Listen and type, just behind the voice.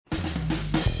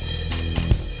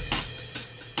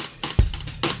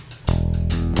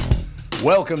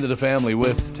Welcome to the family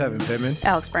with Tevin Pittman,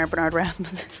 Alex Brandt Bernard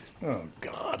Rasmussen. Oh,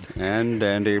 God. And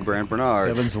Andy Brandt Bernard.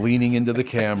 Kevin's leaning into the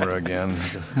camera again.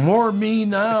 More me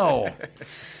now.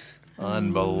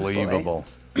 Unbelievable.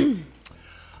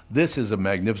 This is a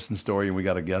magnificent story, and we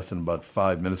got a guest in about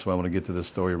 5 minutes, so I want to get to this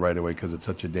story right away because it's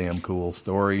such a damn cool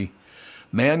story.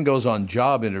 Man goes on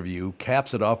job interview,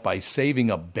 caps it off by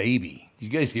saving a baby. Did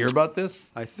you guys hear about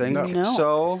this? I think No.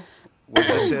 so. Was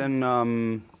this in,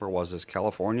 where was this,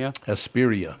 California?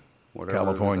 Hesperia, Whatever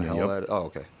California. the hell Yep. that- oh,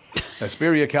 okay.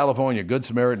 Hesperia, California. Good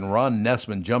Samaritan Ron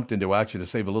Nessman jumped into action to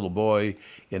save a little boy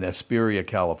in Hesperia,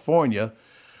 California.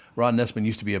 Ron Nessman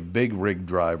used to be a big rig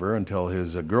driver until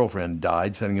his girlfriend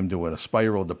died, sending him to a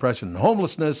spiral depression and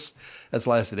homelessness. That's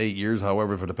lasted 8 years.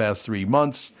 However, for the past 3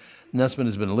 months, Nessman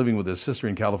has been living with his sister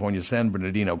in California's San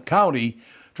Bernardino County,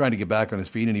 trying to get back on his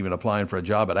feet and even applying for a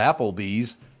job at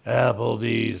Applebee's.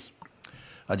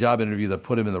 A job interview that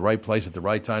put him in the right place at the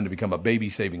right time to become a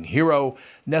baby-saving hero.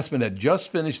 Nessman had just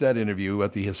finished that interview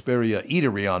at the Hesperia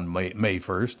Eatery on May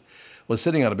 1st, was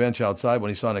sitting on a bench outside when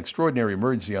he saw an extraordinary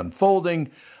emergency unfolding.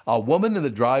 A woman in the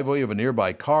driveway of a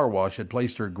nearby car wash had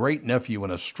placed her great-nephew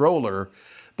in a stroller,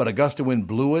 but a gust of wind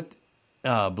blew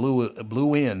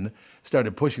in,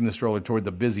 started pushing the stroller toward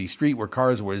the busy street where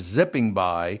cars were zipping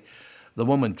by. The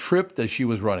woman tripped as she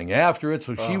was running after it,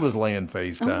 so she was laying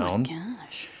face down. Oh, my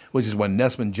gosh. Which is when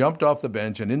Nessman jumped off the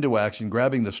bench and into action,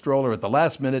 grabbing the stroller at the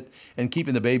last minute and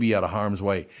keeping the baby out of harm's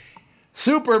way.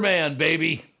 Superman,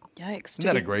 baby! Yikes. Isn't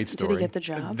that a great story? Did he get the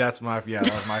job? that was my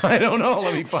I don't know.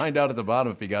 Let me find out at the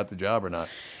bottom if he got the job or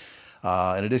not.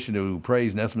 In addition to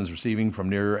praise Nessman's receiving from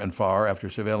near and far after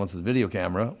surveillance's video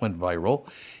camera went viral,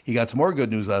 he got some more good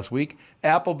news last week.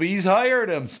 Applebee's hired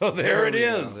him, so there it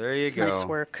is. There you go. Nice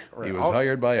work. He was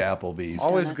hired by Applebee's.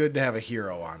 Always good to have a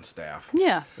hero on staff.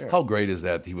 Yeah. How great is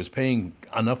that? He was paying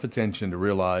enough attention to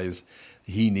realize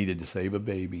he needed to save a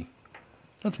baby.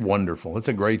 That's wonderful. It's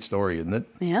a great story, isn't it?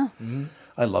 Yeah. Mm-hmm.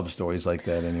 I love stories like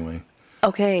that anyway.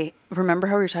 Okay. Remember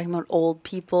how we were talking about old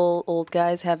people, old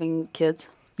guys having kids?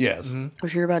 Yes. Did you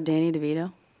hear about Danny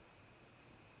DeVito?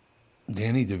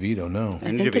 Danny DeVito, no. I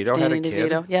think DeVito it's had Danny a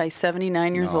kid? DeVito. Yeah, he's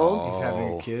 79 years old, He's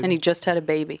having a kid. and he just had a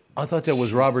baby. I thought that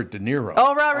was Robert De Niro.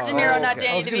 Oh, Robert De Niro, not I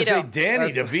Danny was going to say DeVito.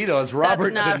 Danny DeVito. It's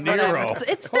Robert That's De not what Niro.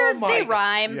 It's Oh, my- they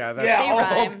rhyme. Yeah, they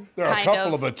that's- rhyme. there are a kind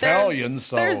couple of Italians,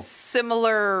 so- There's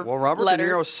similar Well, Robert letters.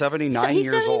 De Niro's 79 So he's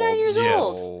years 79 old. years Yes.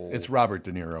 old. It's Robert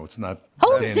De Niro. It's not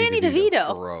Oh, it's Danny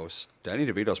DeVito. Gross. Danny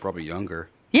DeVito's probably younger.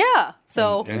 Yeah.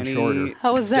 So And shorter.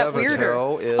 how is that weirder?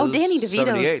 DeVito is Danny DeVito's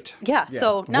 78. Yeah,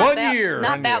 so not One that year.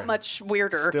 not One that year. much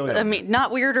weirder. Still I younger. mean,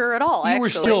 not weirder at all. You actually. were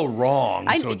still wrong,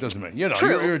 I- so it doesn't matter. You know,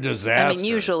 True. you're a disaster. I mean,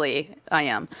 usually I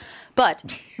am.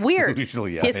 But weird.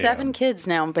 Usually I he has am. 7 kids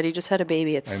now, but he just had a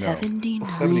baby at I know. 79.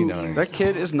 79. That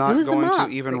kid is not Who's the going to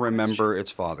mom? even remember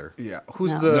its father. Yeah.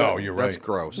 Who's No. the? No, you're right. That's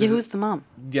gross. Yeah, who's the mom?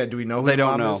 Yeah. Do we know who They the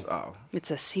don't mom know. is? Oh, It's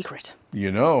a secret.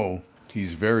 You know,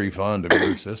 he's very fond of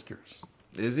your sisters.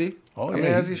 is he? Oh, I mean,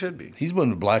 yeah. as he should be. He's been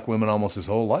with black women almost his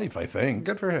whole life, I think.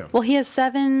 Good for him. Well, he has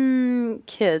 7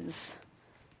 kids.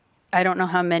 I don't know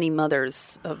how many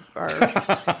mothers are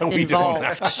involved.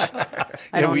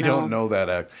 We don't know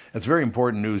that. That's very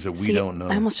important news that we See, don't know.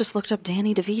 I almost just looked up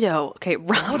Danny DeVito. Okay,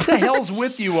 Robert. What the hell's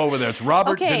with you over there? It's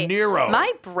Robert Okay, De Niro.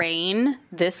 my brain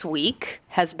this week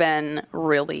has been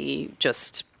really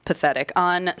just pathetic.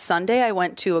 On Sunday, I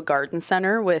went to a garden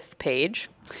center with Paige.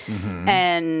 Mm-hmm.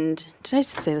 And did I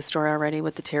just say the story already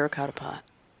with the terracotta pot?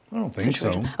 I don't think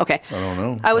so. Okay. I don't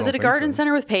know. I was don't at a think garden so.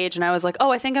 center with Paige, and I was like,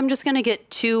 oh, I think I'm just going to get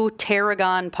 2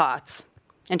 tarragon pots.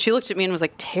 And she looked at me and was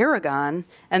like, tarragon?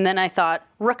 And then I thought,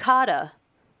 ricotta.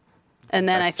 And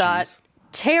then I thought, cheese.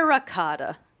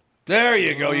 terracotta. There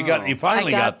you go. You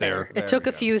finally I got there. It took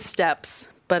a few steps,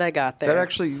 but I got there. That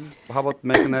actually, how about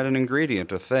making that an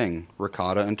ingredient, a thing?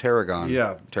 Ricotta and tarragon.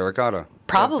 Yeah. Terracotta.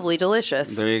 Probably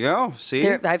delicious. There you go. See?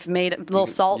 I've made a little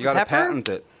salt You and got to pepper. patent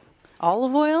it.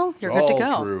 Olive oil. You're good to go.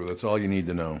 All true. That's all you need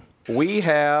to know. We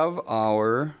have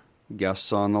our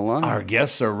guests on the line. Our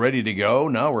guests are ready to go.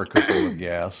 Now we're cooking with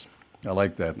gas. I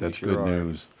like that. That's sure good are.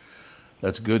 news.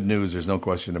 That's good news. There's no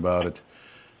question about it.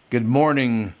 Good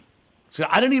morning. So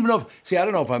I don't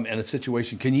know if I'm in a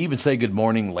situation. Can you even say good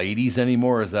morning, ladies,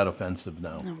 anymore? Or is that offensive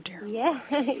now? Oh dear. Yeah,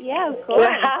 yeah, of course.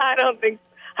 I don't think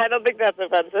that's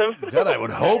offensive. God, I would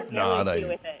hope not. Really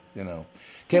with it. You know,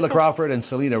 Kaela Crawford and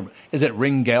Selina. Is it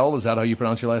Ringel? Is that how you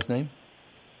pronounce your last name?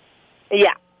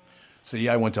 Yeah. See,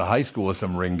 I went to high school with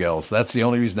some Ringels. That's the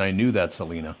only reason I knew that,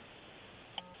 Selina.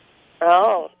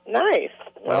 Oh, nice.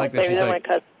 Well, like that maybe she's they're like- my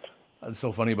cousins. It's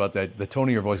so funny about that. The tone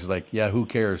of your voice is like, yeah, who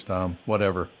cares, Tom?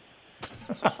 Whatever.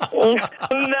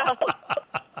 No.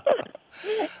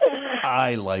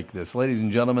 I like this. Ladies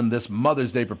and gentlemen, this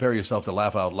Mother's Day, prepare yourself to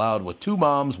laugh out loud with Two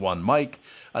Moms, One Mic,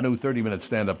 a new 30-minute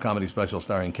stand-up comedy special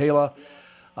starring Kaela.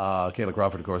 Kaela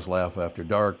Crawford, of course, Laugh After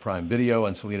Dark, Prime Video,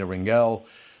 and Selina Ringel,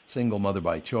 Single Mother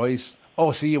by Choice.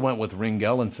 Oh, see, you went with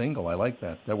Ringel and Single. I like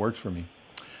that. That works for me.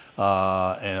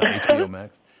 And HBO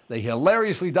Max. They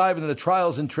hilariously dive into the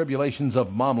trials and tribulations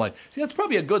of mom life. See, that's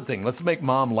probably a good thing. Let's make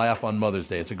mom laugh on Mother's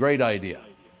Day. It's a great idea.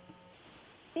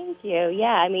 Thank you.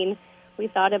 Yeah, I mean, we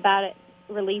thought about it,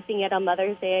 releasing it on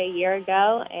Mother's Day a year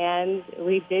ago, and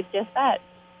we did just that.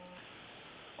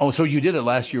 Oh, so you did it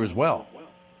last year as well?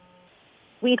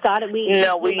 We thought we came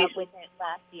up with it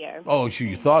last year. Oh, so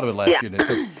you thought of it last year, and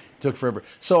it took forever.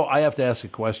 So I have to ask a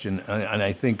question, and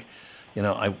I think,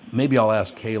 maybe I'll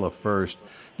ask Kaela first.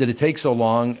 Did it take so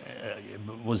long?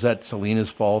 Was that Selina's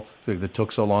fault that it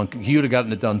took so long? He would have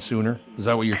gotten it done sooner. Is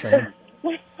that what you're saying?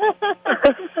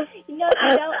 No,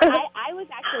 I was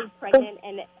actually pregnant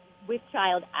and with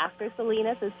child after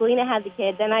Selina. So Selina had the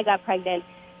kid, then I got pregnant.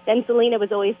 Then Selina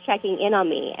was always checking in on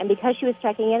me. And because she was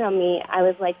checking in on me, I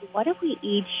was like, what if we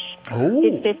each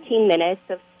did 15 minutes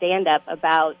of stand-up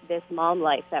about this mom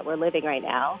life that we're living right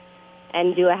now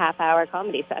and do a half-hour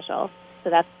comedy special? So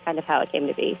that's kind of how it came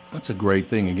to be. That's a great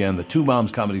thing. Again, the Two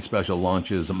Moms comedy special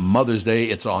launches Mother's Day.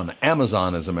 It's on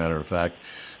Amazon, as a matter of fact.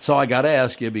 So I got to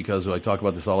ask you, because I talk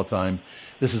about this all the time,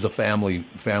 this is a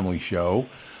family show.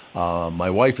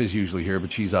 My wife is usually here,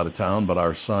 but she's out of town. But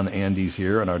our son Andy's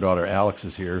here, and our daughter Alex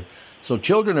is here. So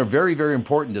children are very, very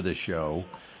important to this show.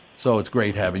 So it's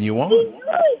great having you on.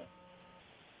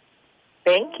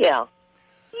 Thank you.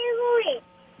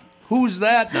 Who's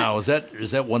that now? Is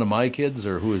that one of my kids,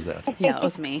 or who is that? Yeah, it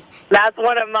was me. That's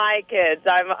one of my kids.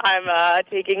 I'm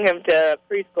taking him to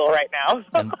preschool right now.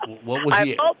 And what was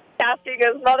he? I'm asking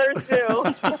his mother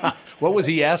too. What was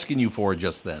he asking you for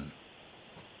just then?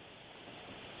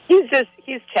 He's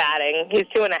chatting. He's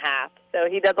 2.5, so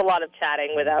he does a lot of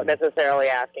chatting without necessarily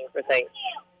asking for things.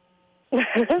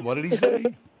 What did he say?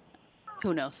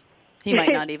 Who knows? He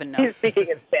might not even know. He's speaking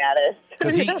in status.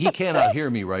 Because he cannot hear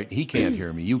me, right? He can't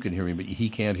hear me. You can hear me, but he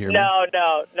can't hear me. No.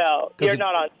 You're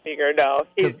not on speaker, no.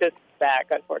 He's just back,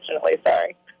 unfortunately.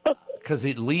 Sorry. Because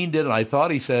he leaned in, and I thought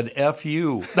he said, F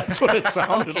you. That's what it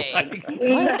sounded like.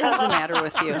 What is the matter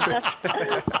with you?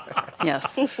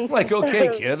 Yes. Like,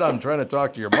 okay, kid, I'm trying to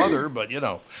talk to your mother, but,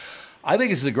 I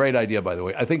think this is a great idea, by the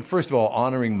way. I think, first of all,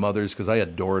 honoring mothers, because I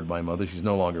adored my mother. She's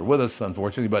no longer with us,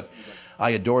 unfortunately, but I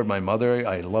adored my mother.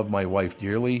 I love my wife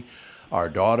dearly. Our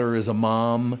daughter is a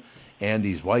mom.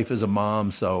 Andy's wife is a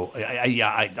mom. So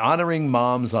honoring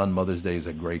moms on Mother's Day is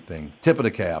a great thing. Tip of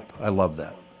the cap. I love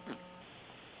that.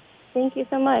 Thank you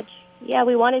so much. Yeah,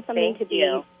 we wanted something to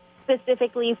be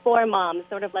specifically for moms,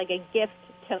 sort of like a gift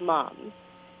to moms.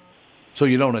 So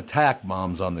you don't attack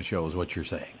moms on the show is what you're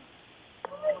saying?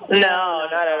 No,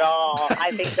 not at all.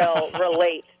 I think they'll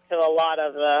relate to a lot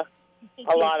of the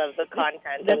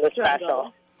content in the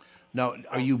special. Now,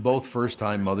 are you both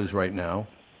first-time mothers right now?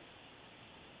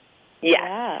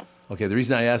 Yeah. Okay, the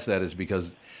reason I ask that is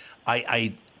because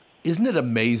I isn't it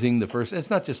amazing it's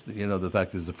not just, the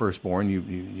fact is the firstborn,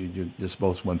 you just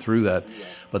both went through that,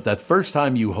 but that first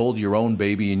time you hold your own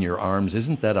baby in your arms,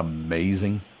 isn't that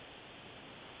amazing?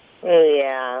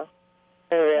 Yeah,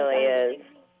 it really is.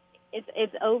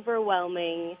 It's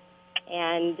overwhelming,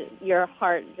 and your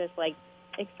heart just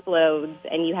explodes,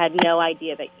 and you had no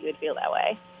idea that you would feel that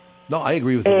way. No, I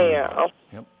agree with you. Yeah.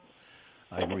 Yep.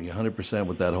 I agree 100%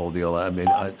 with that whole deal. I mean,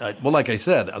 well, like I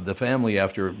said, the family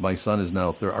after my son is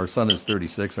now, our son is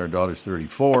 36, our daughter's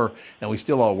 34, and we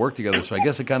still all work together, so I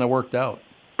guess it kind of worked out.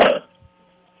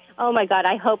 Oh, my God,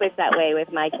 I hope it's that way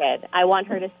with my kid. I want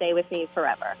her to stay with me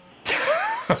forever.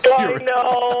 I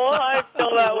know. I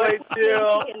feel that way,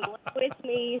 too. She can live with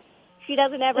me. She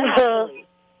doesn't ever have to leave.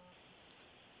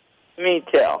 Me,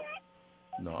 too.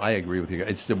 No, I agree with you.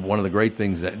 It's one of the great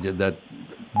things that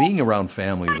being around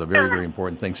family is a very, very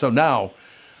important thing. So now,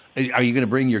 are you going to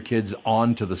bring your kids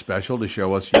on to the special to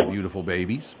show us your beautiful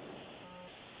babies?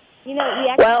 We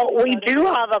do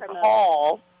have a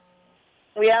call.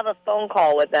 We have a phone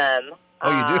call with them. Oh,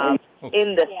 you do?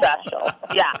 In the special.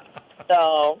 Yeah.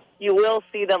 So you will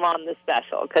see them on the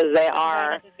special because they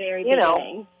are,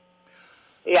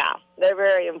 yeah, they're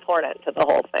very important to the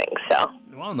whole thing. So.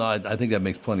 Well, no, I think that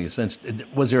makes plenty of sense.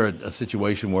 Was there a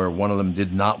situation where one of them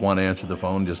did not want to answer the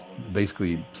phone, just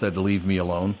basically said to leave me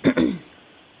alone?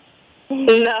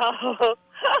 No.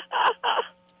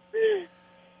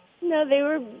 No, they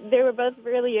were both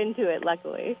really into it,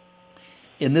 luckily.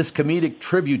 In this comedic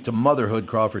tribute to motherhood,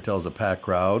 Crawford tells a packed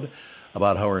crowd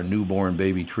about how her newborn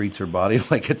baby treats her body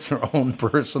like it's her own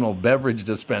personal beverage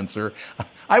dispenser.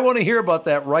 I want to hear about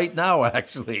that right now,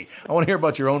 actually. I want to hear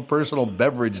about your own personal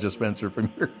beverage dispenser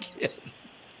from your kid.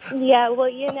 Yeah, well,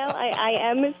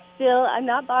 I'm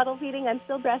not bottle feeding. I'm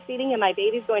still breastfeeding, and my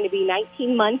baby's going to be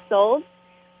 19 months old,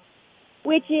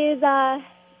 which is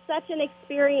such an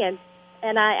experience.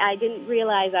 And I didn't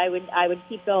realize I would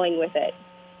keep going with it.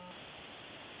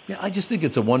 Yeah, I just think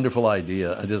it's a wonderful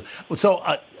idea.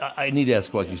 I need to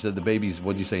ask what you said. The baby's,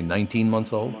 what'd you say, 19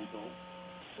 months old?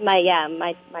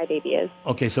 My baby is.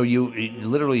 Okay, so you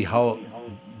literally, how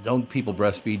don't people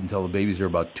breastfeed until the babies are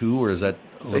about 2, or is that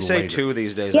a little They say later? 2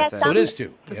 these days, Yes, I think. So it is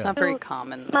 2. It's not very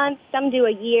common. Months, some do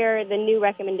a year. The new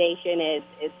recommendation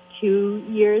is 2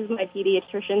 years, my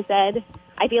pediatrician said.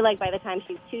 I feel like by the time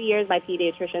she's 2 years, my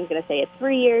pediatrician's going to say it's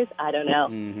 3 years. I don't know.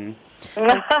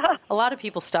 Mm-hmm. A lot of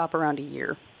people stop around a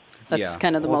year. That's Yeah.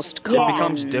 kind of the Well, most It common.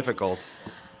 becomes difficult.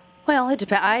 Well, it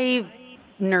depends. I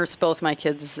nursed both my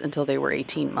kids until they were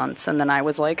 18 months, and then I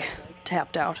was like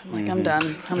tapped out. I'm like, I'm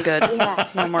done. I'm good.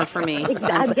 No more for me.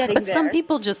 getting But some there.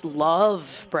 people just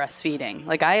love breastfeeding.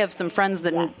 Like I have some friends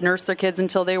that nurse their kids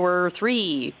until they were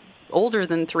 3, older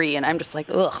than 3, and I'm just like,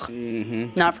 ugh,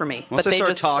 not for me. Once but they start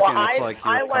just talking, Well, it's like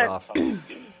you're cut off.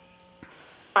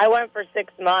 I went for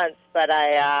 6 months, but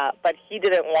he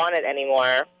didn't want it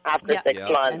anymore after Yeah. 6 Yeah.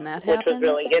 months, And that which was happens.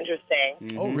 really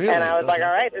interesting. Oh, really? And I was like,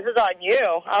 all right, this is on you.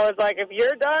 I was like, if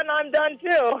you're done, I'm done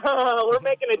too. We're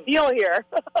making a deal here.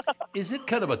 Is it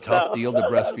kind of a tough deal to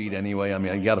breastfeed anyway? I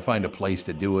mean, you got to find a place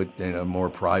to do it, a more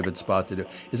private spot to do it.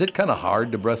 Is it kind of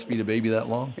hard to breastfeed a baby that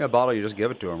long? Yeah, bottle, you just give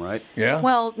it to them, right? Yeah.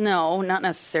 Well, no, not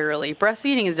necessarily.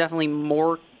 Breastfeeding is definitely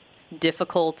more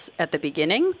difficult at the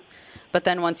beginning, but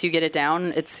then once you get it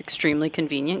down, it's extremely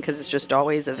convenient because it's just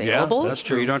always available. That's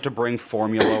true. You don't have to bring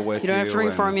formula with you. You don't have to bring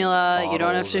and formula. You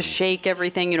don't have bottles to and- shake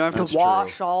everything. You don't have That's to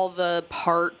wash true. all the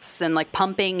parts. And like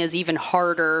pumping is even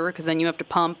harder because then you have to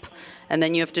pump and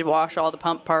then you have to wash all the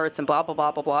pump parts and blah, blah,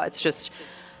 blah, blah, blah.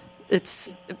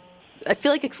 I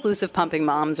feel like exclusive pumping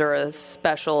moms are a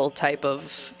special type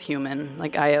of human.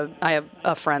 Like I have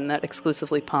a friend that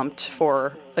exclusively pumped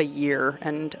for a year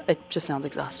and it just sounds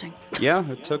exhausting. Yeah,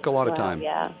 it took a lot of time.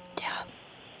 Yeah. Yeah.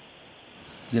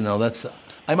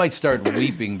 I might start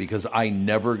weeping because I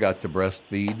never got to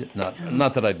breastfeed.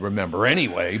 Not that I'd remember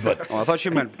anyway, but Oh, I thought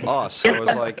you meant us. I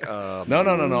was like,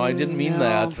 no. I didn't mean No.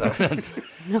 that. I meant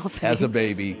No, as a thanks.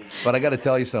 baby. But I got to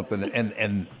tell you something.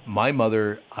 And my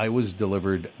mother, I was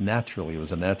delivered naturally. It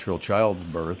was a natural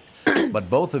childbirth. But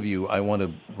both of you, I want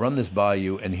to run this by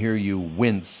you and hear you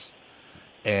wince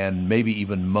and maybe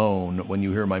even moan when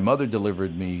you hear my mother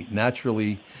delivered me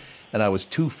naturally, and I was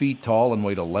 2 feet tall and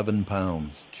weighed 11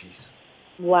 pounds. jeez.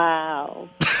 Wow.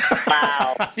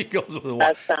 Wow. He goes with a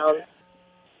That sounds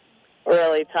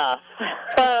really tough.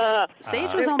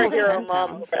 Sage was almost You're a 10 mom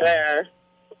pounds. over there.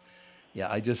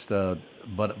 Yeah, I just,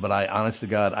 but I, honest to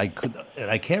God, I could, and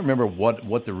I can't remember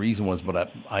what the reason was,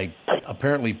 but I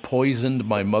apparently poisoned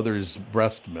my mother's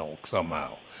breast milk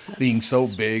somehow, being so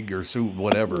big or so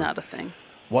whatever. Not a thing.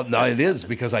 Well, no, it is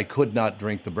because I could not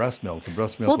drink the breast milk. The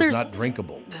breast milk Well, was there's- not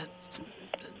drinkable.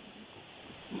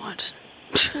 What?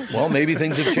 Well, maybe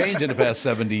things have changed in the past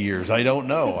 70 years. I don't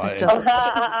know. It's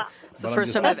the I'm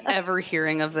first just- time I've ever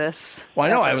hearing of this. Well, I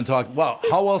know I haven't talked. Well,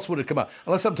 how else would it come out?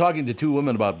 Unless I'm talking to 2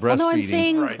 women about breastfeeding. no, I'm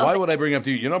saying Right. Why of- would I bring up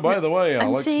to you? You know, by the way, I'm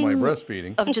Alex, my saying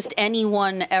breastfeeding. of just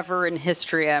anyone ever in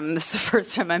history. This is the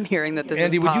first time I'm hearing that this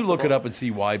Andy, is would you look possible. it up and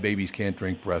see why babies can't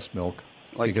drink breast milk?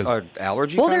 Like Because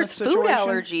allergy Well, kind there's of food situation?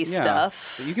 allergy Yeah.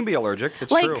 stuff. You can be allergic.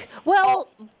 It's like, true. well,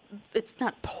 it's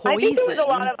not poison. I think there was a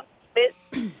lot of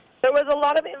there was a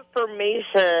lot of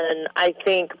information, I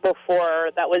think,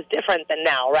 before that was different than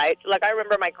now, right? Like I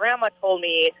remember my grandma told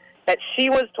me that she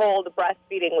was told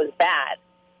breastfeeding was bad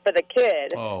for the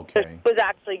kid. Oh, So okay. she was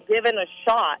actually given a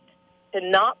shot to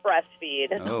not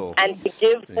breastfeed Oh. and to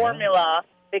give Yeah. formula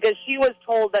because she was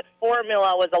told that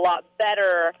formula was a lot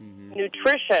better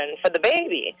nutrition for the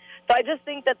baby. So I just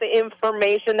think that the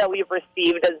information that we've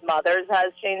received as mothers has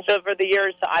changed over the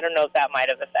years. So I don't know if that might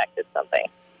have affected something.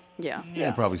 Yeah.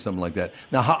 Yeah, probably something like that.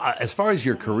 Now, as far as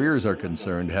your careers are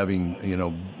concerned, having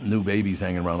new babies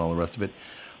hanging around, all the rest of it,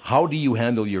 how do you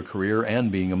handle your career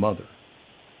and being a mother?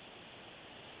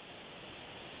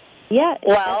 Yeah.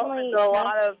 Well, definitely- there's a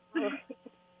lot of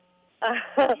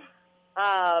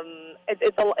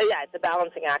it's a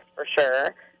balancing act for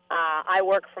sure. I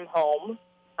work from home.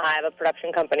 I have a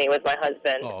production company with my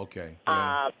husband. Oh, okay.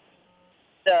 Yeah.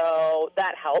 So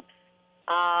that helps.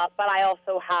 But I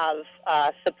also have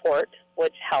support,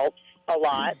 which helps a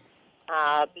lot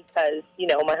because,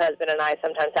 my husband and I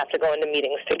sometimes have to go into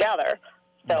meetings together.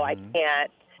 So I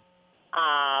can't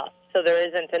so there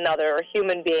isn't another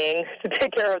human being to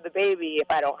take care of the baby if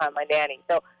I don't have my nanny.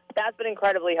 So that's been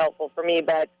incredibly helpful for me.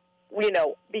 But,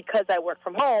 because I work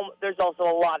from home, there's also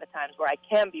a lot of times where I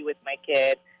can be with my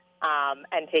kid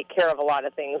and take care of a lot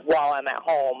of things while I'm at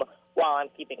home, while I'm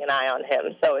keeping an eye on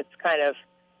him. So it's kind of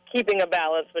keeping a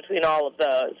balance between all of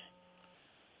those.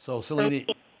 So, Selena,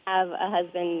 I have a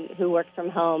husband who works from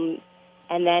home,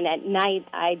 and then at night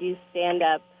I do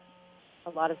stand-up, a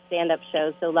lot of stand-up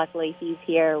shows, so luckily he's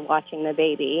here watching the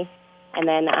baby, and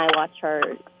then I watch her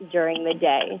during the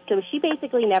day. So she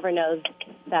basically never knows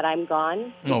that I'm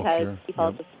gone because she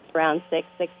falls asleep around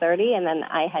 6:30, and then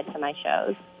I head to my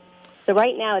shows. So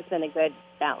right now it's been a good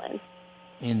balance.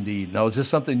 indeed. Now, is this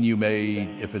something you may,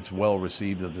 if it's well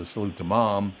received, the salute to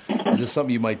mom, is this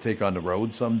something you might take on the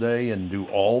road someday and do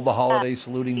all the holiday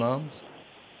saluting moms?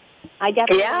 I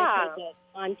definitely want to take it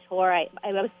on tour. I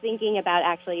was thinking about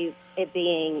actually it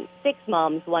being 6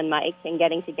 moms, 1 mic, and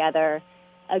getting together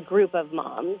a group of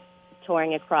moms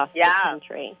touring across the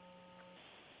country.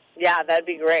 Yeah, that'd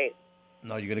be great.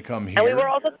 No, you're going to come here. And we were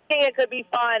also thinking it could be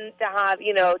fun to have,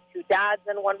 2 dads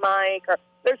and 1 mic. Or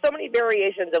there's so many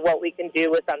variations of what we can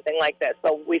do with something like this.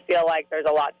 So we feel like there's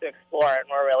a lot to explore, and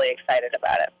we're really excited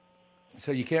about it.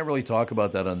 So you can't really talk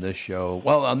about that on this show.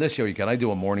 Well, on this show you can. I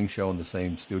do a morning show in the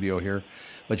same studio here,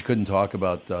 but you couldn't talk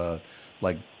about,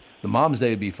 like, the mom's day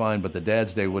would be fine, but the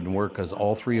dad's day wouldn't work because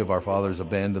all 3 of our fathers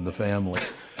abandoned the family.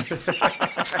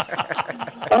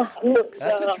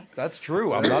 That's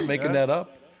true. I'm not making that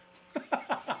up.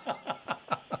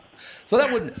 So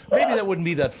that wouldn't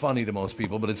be that funny to most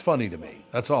people, but it's funny to me.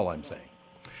 That's all I'm saying.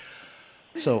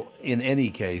 So in any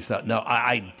case, now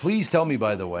I please tell me,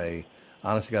 by the way,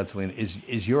 honest to God, Selena,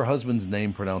 is your husband's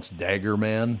name pronounced Dagger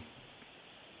Man?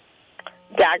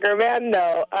 Daggerman?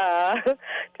 No.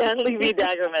 Dan Levy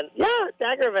Daggerman. Yeah,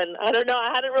 Daggerman. I don't know. I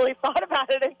hadn't really thought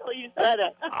about it until you said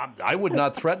it. I would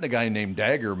not threaten a guy named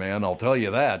Dagger Man, I'll tell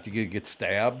you that. You could get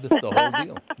stabbed, the whole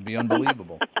deal. It'd be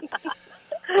unbelievable.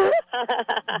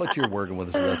 But you're working with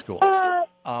us, so that's cool.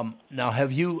 Now,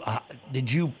 have you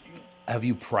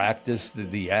practiced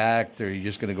the act, or are you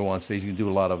just going to go on stage? You can do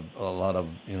a lot of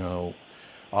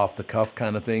off the cuff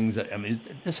kind of things. I mean,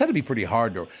 this had to be pretty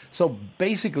hard. So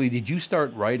basically, did you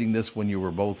start writing this when you were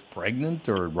both pregnant,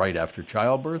 or right after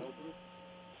childbirth?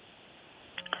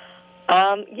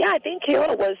 Yeah, I think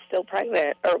Kaela was still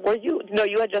pregnant. Or were you? No,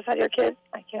 you had just had your kid?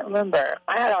 I can't remember.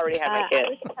 I had already had my kid. I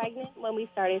was pregnant when we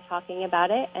started talking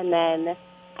about it, and then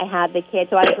I had the kid.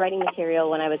 So I was writing material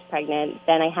when I was pregnant.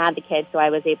 Then I had the kid, so I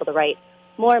was able to write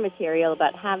more material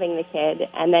about having the kid.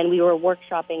 And then we were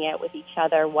workshopping it with each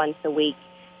other once a week.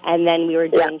 And then we were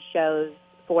doing shows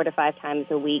 4 to 5 times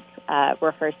a week,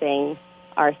 rehearsing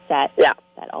our set that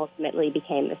ultimately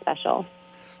became the special.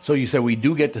 So you said we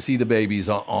do get to see the babies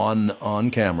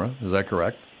on camera. Is that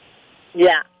correct?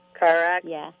 Yeah, correct.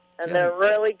 Yeah. And they're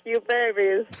really cute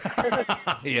babies.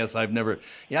 Yes, I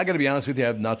got to be honest with you. I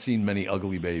have not seen many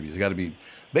ugly babies.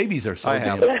 Babies are so I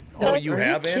have. damn. Oh, you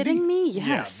have, Are you Andy? kidding me?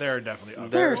 Yes. Yeah, they're definitely ugly.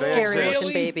 They're They scary exist.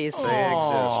 looking babies.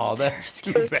 Oh, that's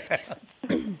too bad.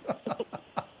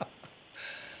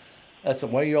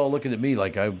 Why are you all looking at me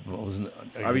like I wasn't?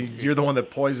 I mean, you're the one that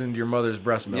poisoned your mother's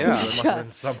breast milk. Yeah. So there must have been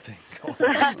something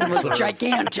going on. It was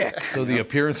gigantic. So the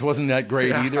appearance wasn't that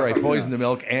great either. I poisoned the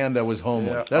milk and I was homely.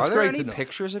 Yeah. That's Are there great any to know.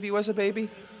 pictures of you as a baby?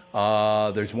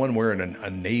 There's one wearing a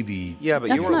navy. Yeah, but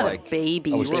That's you were not like a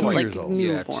baby. I was You were 2 like years old.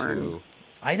 newborn. 2.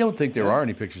 I don't think there are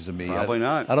any pictures of me. Probably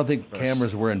not. I don't think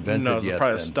cameras were invented No, it's yet.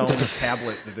 probably a then. stone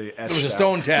tablet that they etched It was a out.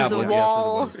 stone There's tablet. a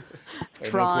wall Yes, it was.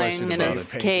 drawing question in about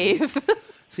his it. cave.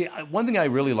 See, one thing I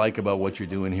really like about what you're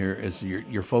doing here is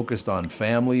you're focused on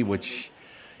family, which,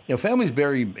 family is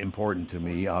very important to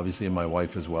me, obviously, and my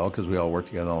wife as well, because we all work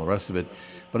together and all the rest of it.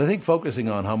 But I think focusing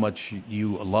on how much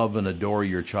you love and adore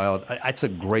your child, that's a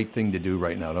great thing to do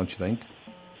right now, don't you think?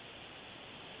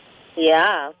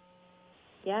 Yeah.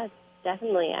 Yes,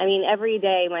 definitely. I mean, every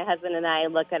day my husband and I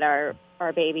look at our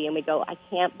baby and we go, I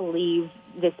can't believe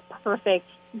this perfect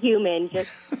human just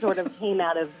sort of came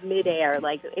out of midair.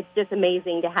 Like, it's just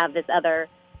amazing to have this other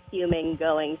human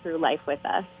going through life with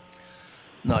us.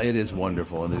 No, it is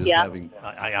wonderful, and it is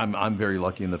I'm very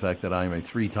lucky in the fact that I'm a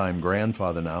 3-time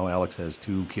grandfather now. Alex has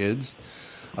 2 kids,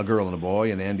 a girl and a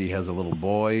boy, and Andy has a little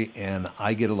boy, and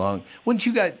I get along. Wouldn't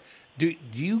you guys? Do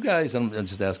you guys? I'm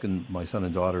just asking my son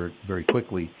and daughter very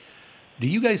quickly. Do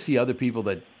you guys see other people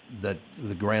that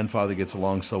the grandfather gets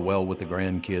along so well with the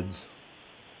grandkids?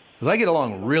 Because I get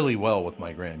along really well with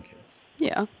my grandkids.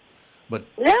 Yeah. But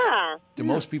Yeah. do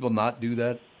most people not do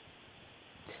that?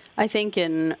 I think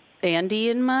in Andy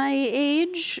and my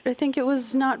age, I think it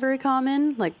was not very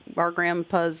common. Like our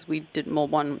grandpas,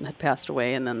 one had passed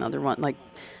away, and then the other one, like,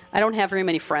 I don't have very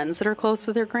many friends that are close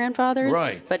with their grandfathers.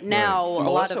 Right, But now a lot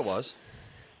Melissa of was.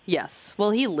 Yes.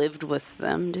 Well, he lived with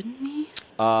them, didn't he?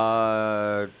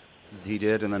 He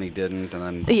did, and then he didn't, and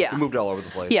then Yeah. he moved all over the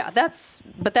place. Yeah, that's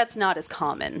not as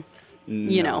common.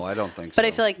 You No, know, I don't think But so.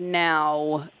 I feel like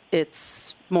now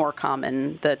it's more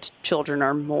common that children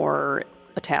are more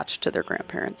attached to their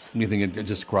grandparents. You think it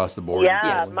just across the board?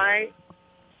 Yeah, my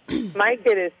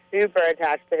kid is super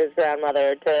attached to his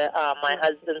grandmother, to my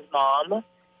husband's mom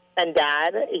and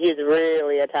dad. He's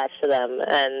really attached to them,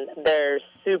 and they're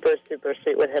super, super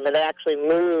sweet with him. And they actually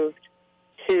moved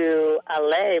to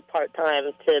LA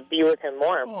part-time to be with him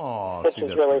more, Oh, which see, is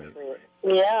that's really great.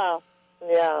 sweet. Yeah,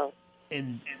 yeah.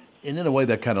 And in a way,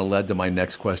 that kind of led to my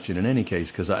next question in any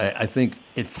case, because I think,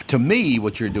 to me,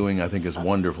 what you're doing, I think, is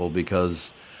wonderful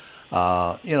because,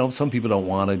 some people don't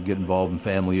want to get involved in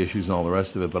family issues and all the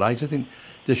rest of it, but I just think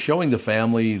just showing the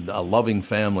family, a loving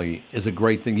family, is a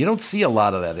great thing. You don't see a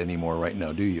lot of that anymore right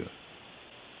now, do you?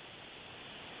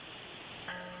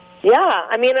 Yeah,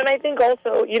 I mean, and I think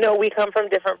also, we come from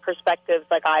different perspectives.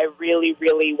 Like, I really,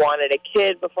 really wanted a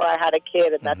kid before I had a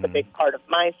kid, and that's a big part of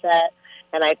my set.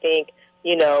 And I think,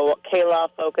 Kaela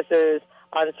focuses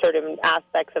on certain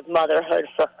aspects of motherhood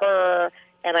for her,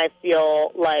 and I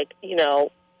feel like,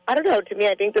 I don't know, to me,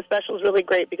 I think the special is really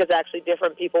great because actually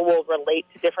different people will relate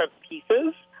to different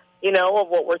pieces, of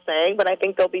what we're saying, but I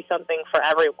think there'll be something for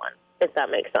everyone, if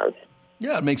that makes sense.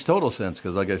 Yeah, it makes total sense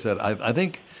because, like I said, I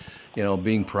think,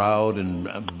 being proud and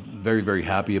very, very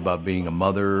happy about being a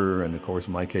mother and, of course,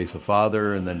 in my case, a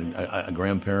father and then a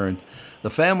grandparent. The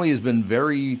family has been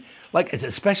very,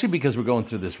 especially because we're going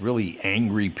through this really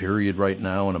angry period right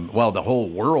now. And, the whole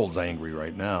world's angry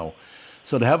right now.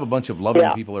 So to have a bunch of loving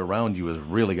people around you has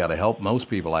really got to help most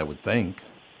people, I would think.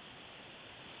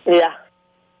 Yeah.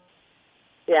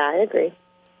 Yeah, I agree.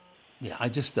 Yeah, I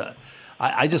just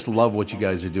love what you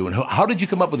guys are doing. How did you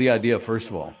come up with the idea, first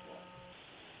of all?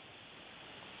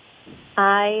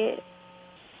 I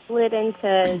slid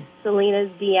into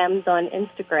Selina's DMs on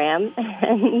Instagram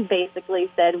and basically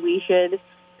said we should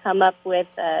come up with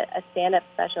a stand-up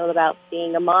special about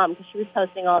being a mom, because she was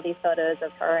posting all these photos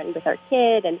of her and with her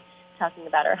kid and talking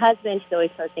about her husband. She's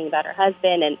always posting about her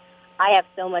husband, and I have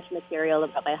so much material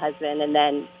about my husband. And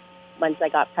then once I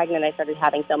got pregnant, I started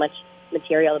having so much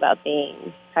material about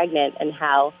being pregnant and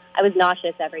how I was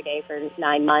nauseous every day for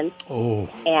 9 months. Oh,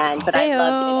 but I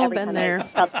loved it. Every been time there. I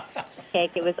felt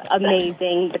sick, it was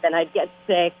amazing. But then I'd get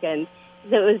sick, and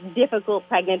so it was a difficult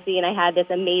pregnancy. And I had this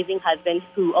amazing husband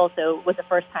who also was a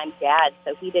first-time dad,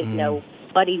 so he didn't know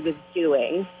what he was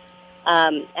doing.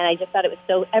 And I just thought it was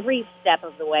so, every step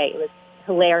of the way, it was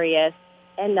hilarious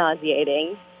and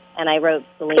nauseating. And I wrote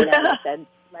Selina and I said,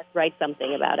 let's write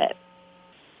something about it.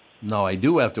 No, I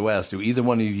do have to ask, do either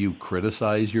one of you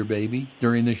criticize your baby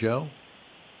during the show?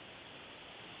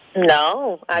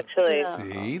 No, actually.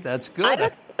 See, that's good. I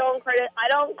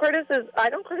don't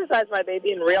criticize my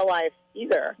baby in real life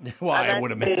either. Well, I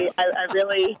would imagine. I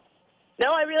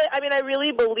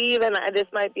really believe, and this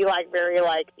might be very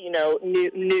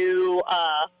new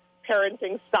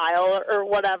parenting style or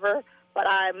whatever. But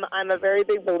I'm a very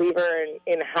big believer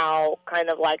in how kind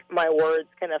of my words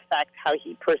can affect how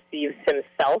he perceives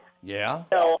himself. Yeah.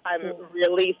 So I'm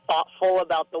really thoughtful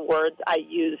about the words I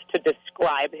use to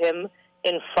describe him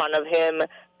in front of him,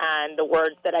 and the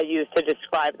words that I use to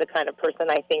describe the kind of person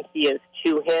I think he is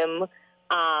to him.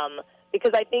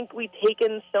 Because I think we take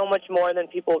in so much more than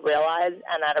people realize,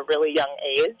 and at a really young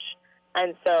age.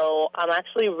 And so I'm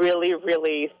actually really,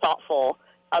 really thoughtful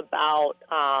about,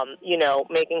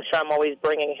 making sure I'm always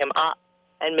bringing him up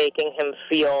and making him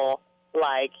feel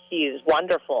like he's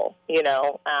wonderful,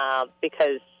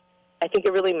 because I think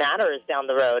it really matters down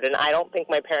the road. And I don't think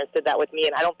my parents did that with me,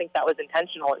 and I don't think that was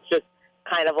intentional. It's just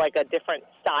kind of a different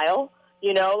style,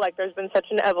 there's been such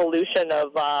an evolution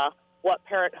of what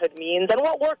parenthood means and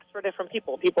what works for different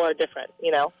people. People are different,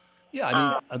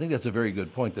 Yeah, I think that's a very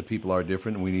good point, that people are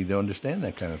different, and we need to understand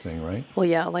that kind of thing, right? Well,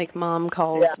 yeah, Mom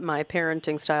calls my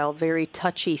parenting style very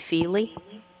touchy-feely.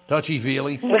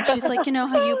 Touchy-feely? She's like,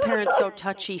 how you parent so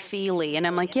touchy-feely? And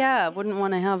I'm like, yeah, I wouldn't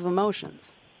want to have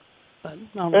emotions. But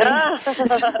all right.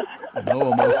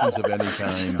 No emotions of any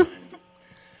kind.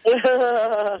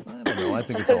 I don't know. I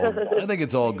think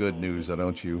it's all good news,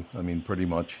 don't you? I mean, pretty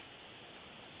much.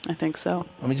 I think so.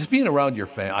 I mean, just being around your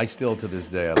family. I still, to this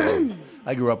day,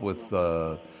 I grew up with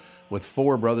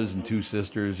 4 brothers and 2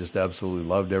 sisters. Just absolutely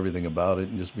loved everything about it,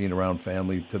 and just being around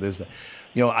family to this day.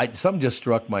 Something just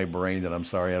struck my brain that I'm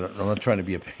sorry. I'm not trying to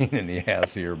be a pain in the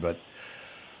ass here, but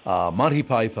Monty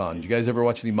Python. Did you guys ever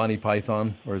watch any Monty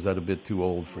Python, or is that a bit too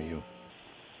old for you?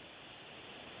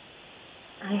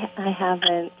 I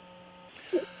haven't.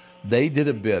 They did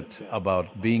a bit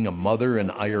about being a mother in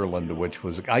Ireland, which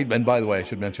was, and by the way, I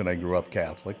should mention I grew up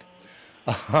Catholic.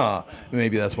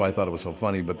 Maybe that's why I thought it was so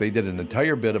funny, but they did an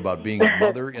entire bit about being a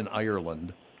mother in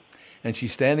Ireland. And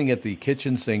she's standing at the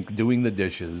kitchen sink doing the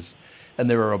dishes, and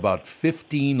there are about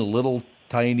 15 little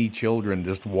tiny children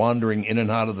just wandering in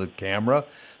and out of the camera.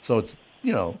 So it's,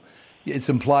 it's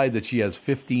implied that she has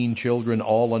 15 children,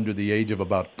 all under the age of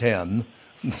about 10.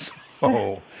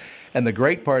 So, and the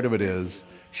great part of it is,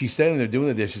 she's standing there doing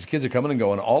the dishes, kids are coming and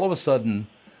going, all of a sudden,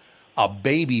 a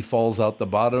baby falls out the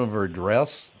bottom of her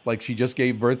dress, like she just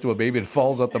gave birth to a baby. It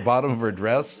falls out the bottom of her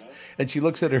dress, and she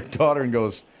looks at her daughter and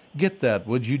goes, "Get that,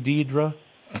 would you, Deidre?"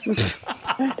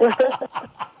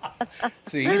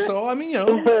 See, so,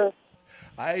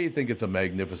 I think it's a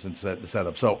magnificent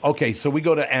setup. So, okay, so we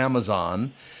go to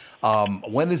Amazon.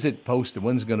 When is it posted?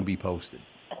 When's it going to be posted?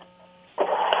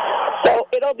 So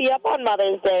it'll be up on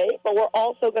Mother's Day, but we're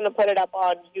also going to put it up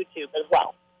on YouTube as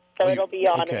well. So it'll be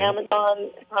on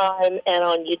Amazon Prime and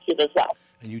on YouTube as well.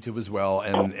 And YouTube as well.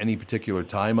 And any particular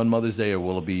time on Mother's Day, or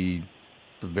will it be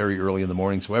very early in the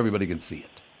morning so everybody can see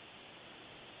it?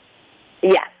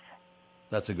 Yes.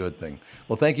 That's a good thing.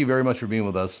 Well, thank you very much for being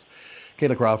with us.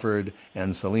 Kaela Crawford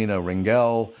and Selina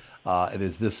Ringel. It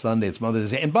is this Sunday. It's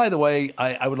Mother's Day. And by the way,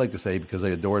 I would like to say, because I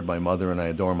adored my mother and I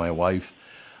adore my wife,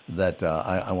 that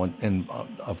I want, and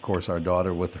of course our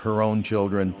daughter with her own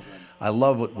children, I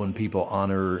love it when people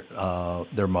honor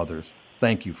their mothers.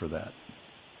 Thank you for that.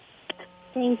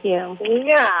 Thank you.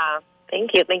 Yeah.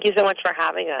 Thank you. Thank you so much for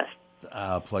having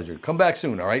us. Pleasure. Come back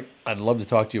soon, all right? I'd love to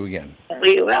talk to you again.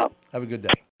 We will. Have a good day.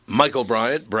 Michael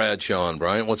Bryant, Bradshaw and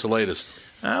Bryant, what's the latest?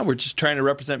 We're just trying to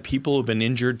represent people who've been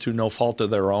injured through no fault of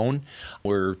their own.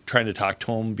 We're trying to talk to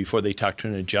them before they talk to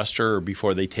an adjuster or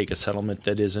before they take a settlement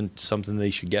that isn't something they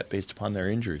should get based upon their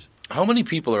injuries. How many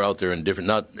people are out there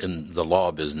not in the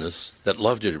law business, that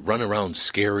love to run around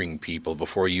scaring people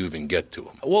before you even get to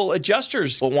them? Well,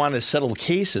 adjusters want to settle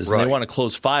cases Right. and they want to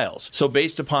close files. So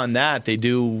based upon that, they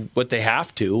do what they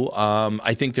have to.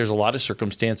 I think there's a lot of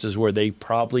circumstances where they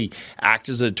probably act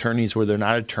as attorneys where they're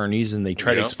not attorneys, and they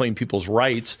try to explain people's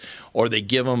rights, or they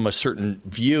give them a certain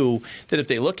view that if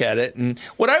they look at it. And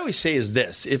what I always say is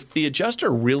this: if the adjuster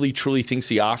really truly thinks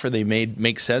the offer they made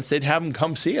makes sense, they'd have them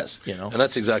come see us. And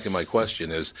that's exactly my question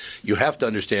is, you have to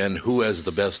understand who has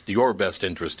your best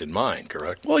interest in mind,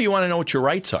 correct? Well, you want to know what your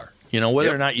rights are.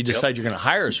 Whether or not you decide you're going to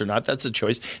hire us or not, that's a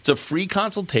choice. It's a free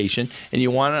consultation, and you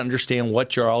want to understand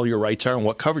what all your rights are and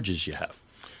what coverages you have.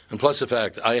 And plus the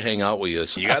fact I hang out with you,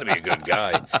 so you got to be a good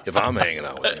guy if I'm hanging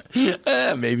out with you.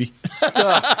 Maybe.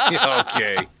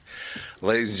 Okay.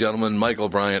 Ladies and gentlemen, Michael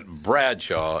Bryant,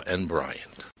 Bradshaw and Bryant.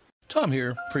 Tom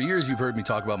here. For years, you've heard me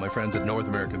talk about my friends at North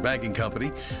American Banking Company.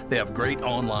 They have great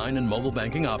online and mobile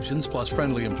banking options, plus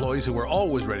friendly employees who are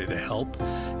always ready to help.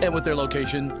 And with their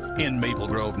location in Maple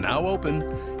Grove now open,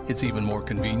 it's even more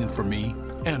convenient for me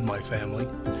and my family.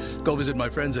 Go visit my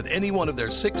friends at any one of their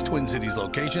 6 Twin Cities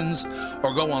locations,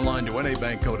 or go online to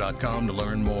nabankco.com to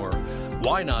learn more.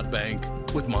 Why not bank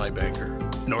with my banker?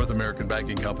 North American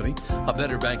Banking Company, a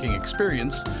better banking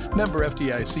experience, member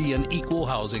FDIC, and equal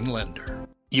housing lender.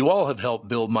 You all have helped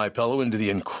build MyPillow into the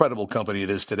incredible company it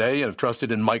is today, and have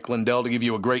trusted in Mike Lindell to give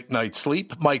you a great night's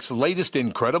sleep. Mike's latest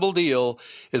incredible deal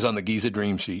is on the Giza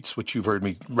Dream Sheets, which you've heard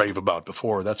me rave about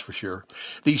before, that's for sure.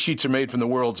 These sheets are made from the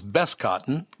world's best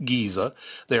cotton, Giza.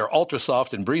 They are ultra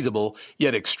soft and breathable,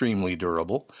 yet extremely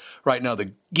durable. Right now,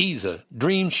 the Giza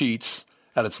Dream Sheets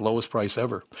at its lowest price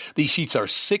ever. These sheets are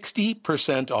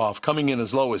 60% off, coming in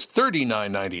as low as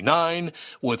 $39.99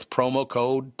 with promo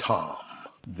code TOM.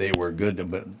 They were good,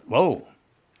 but whoa.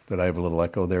 Did I have a little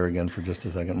echo there again for just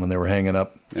a second when they were hanging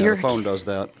up? Yeah, your phone does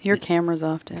that. Your camera's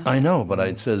off, Dan. I know, but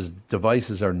it says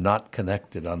devices are not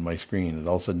connected on my screen. It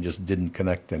all of a sudden just didn't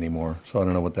connect anymore. So I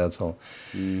don't know what that's all.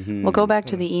 We'll go back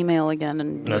to the email again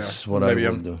and That's what I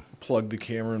will do. Plug the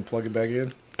camera and plug it back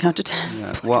in. count to 10.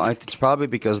 Yeah. Well, it's probably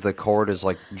because the cord is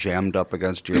like jammed up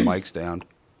against your mic stand.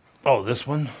 Oh, this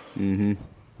one? Mm-hmm.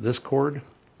 This cord?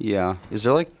 Yeah. Is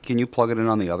there can you plug it in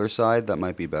on the other side? That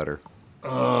might be better.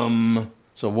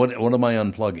 So what am I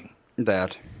unplugging?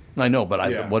 That. I know,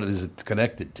 but what is it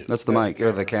connected to? That's the mic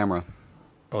or the camera.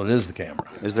 Oh, it is the camera.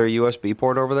 Is there a USB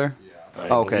port over there? I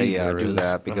Okay, believe yeah, there do is.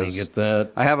 that Let me because get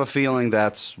that. I have a feeling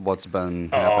that's what's been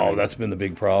happening. Oh, that's been the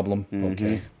big problem. Mm-hmm.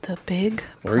 Okay. The big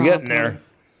We're getting there.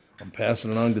 I'm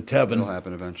passing it on to It'll Tevin.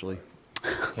 happen eventually.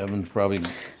 Tevin's probably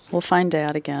We'll find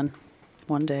Dad again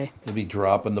one day. he'll be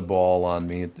dropping the ball on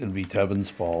me. It'll be Tevin's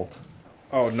fault.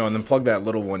 Oh, no, and then plug that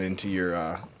little one into your...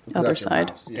 Other that's your side.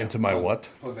 mouse. Yeah. Into my what?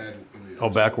 Plug that in your Oh,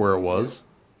 back where it was?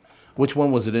 Which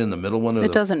one was it in? The middle one? Or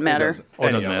It doesn't matter. Oh,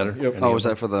 it Any doesn't of them. matter? Yep. Any Oh, of was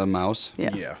that for the mouse?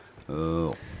 Yeah. Yeah.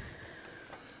 Oh.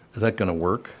 Is that going to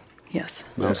work? Yes,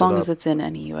 Mouse as long it as up. it's in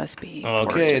any USB.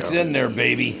 Okay, it's in there,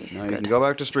 baby. Now you can go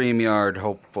back to StreamYard,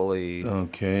 hopefully.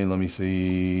 Okay, let me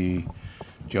see.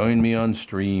 Join me on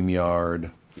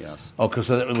StreamYard. Yes. Oh, because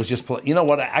it was just, you know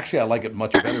what? Actually, I like it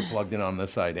much better plugged in on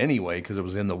this side anyway, because it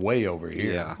was in the way over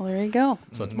here. Yeah. Well, there you go.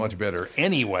 So it's much better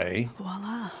anyway,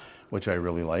 Voila. which I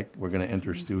really like. We're going to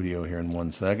enter studio here in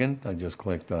 1 second. I just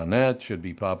clicked on that. Should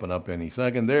be popping up any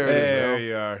second. There it is. There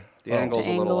you are. The angle's a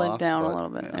Angle little it off. down but, a little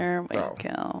bit. yeah. There we Oh.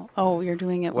 go. Oh, you're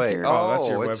doing it with Wait, your... that's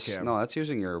your it's, webcam. No, that's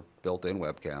using your built-in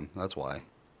webcam. That's why.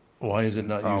 Why is it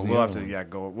not Oh, using we'll the have other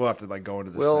to one? we'll have to like go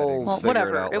into the We'll- settings. Well, figure whatever.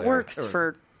 it out It later. works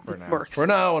For it now. works. For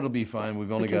now, it'll be fine.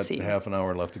 We've only can got see. half an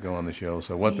hour left to go on the show,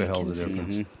 so what the We hell's can the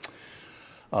see.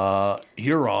 difference?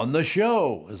 You're on the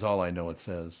show, is all I know it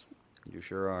says. You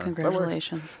sure are.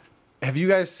 Congratulations. Have you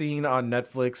guys seen on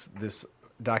Netflix this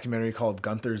documentary called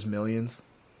Gunther's Millions?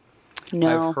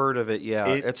 No. I've heard of it. Yeah,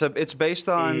 It it's based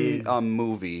on is- a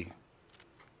movie.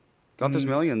 Gunther's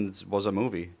Millions was a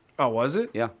movie. Oh, was it?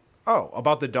 Yeah. Oh,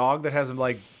 about the dog that has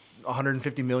like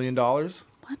 $150 million?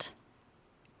 What?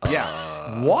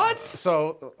 Yeah. What?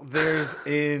 So there's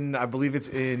I believe it's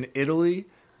in Italy,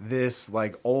 this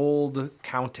like old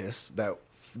countess that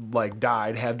like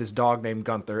died, had this dog named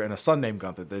Gunther and a son named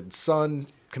Gunther. The son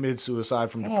committed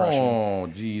suicide from depression. Oh,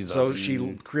 Jesus. So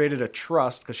she created a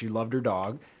trust because she loved her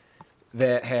dog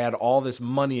that had all this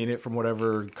money in it from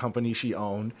whatever company she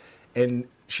owned. And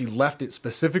she left it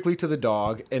specifically to the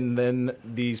dog. And then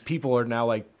these people are now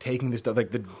like taking this dog.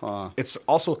 Like it's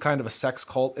also kind of a sex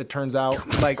cult, it turns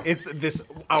out. Like it's this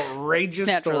outrageous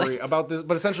Naturally. story about this.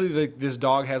 But essentially this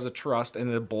dog has a trust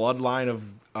and a bloodline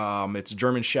of it's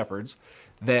German Shepherds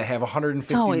that have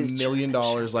 $150 million.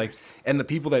 Like, and the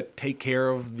people that take care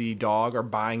of the dog are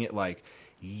buying it like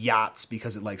yachts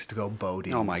because it likes to go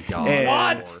boating. Oh my God. And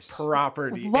What?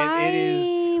 property. Why And it is.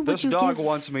 would This you dog give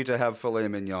wants me to have filet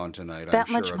mignon tonight. that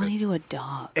I'm much sure money of it. to a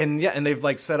dog? And yeah, and they've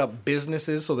like set up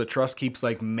businesses so the trust keeps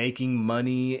like making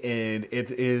money, and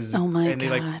it is. Oh my and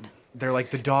God. They're like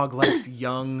the dog likes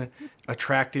young,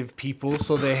 attractive people,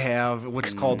 so they have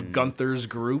what's called Gunther's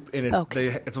Group, and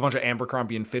it's a bunch of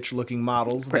Abercrombie and Fitch looking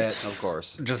models that Of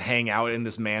course. just hang out in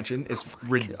this mansion. It's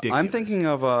ridiculous. I'm thinking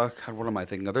of God, what am I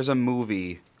thinking of? There's a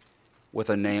movie with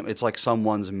a name. It's like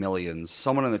Someone's Millions.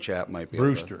 Someone in the chat might be able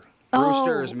to- Brewster.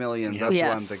 Brewster's Millions. That's what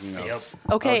I'm Yes. thinking of. I was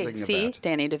Okay, thinking of see, that.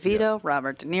 Danny DeVito,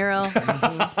 Robert De Niro.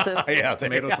 So Yeah,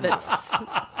 Tomatoes. it's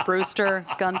Brewster,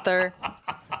 Gunther.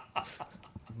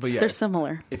 But yeah, They're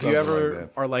similar. if you Something ever like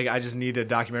that. are like, I just need a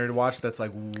documentary to watch that's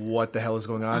like, what the hell is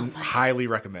going on? Highly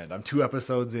recommend. I'm 2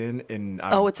 episodes in, and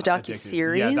I'm It's a addicted.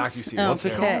 docuseries? Yeah, docuseries. What's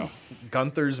it Okay. called?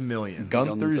 Gunther's Millions.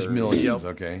 Gunther's Millions.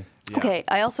 Okay. Yeah. Okay,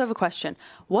 I also have a question.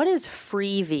 What is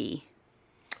Freevee?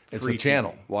 It's Free a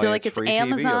channel. Why They're like it's free TV, of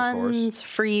course. Amazon's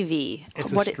Freevee.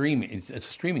 It's What a streaming. It's a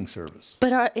streaming service.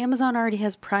 But Amazon already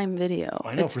has Prime Video.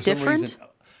 I know It's for some different. reason,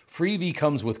 Freebie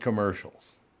comes with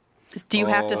commercials. Do you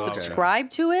have to okay. subscribe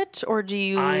to it, or do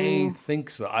you? I think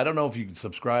so. I don't know if you can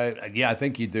subscribe. Yeah, I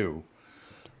think you do.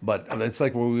 But it's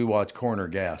like where we watch Corner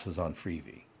Gas is on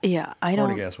Freebie. Yeah, I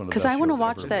don't. Gas, one of the Because best I want to shows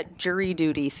watch ever. that jury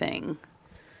duty thing,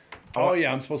 Oh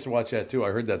yeah, I'm supposed to watch that too.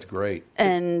 I heard that's great.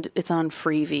 and it's on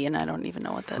Freevee, and I don't even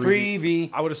know what that is. Freebie.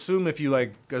 I would assume if you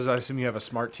like, because I assume you have a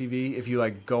smart TV. If you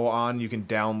like go on, you can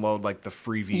download like the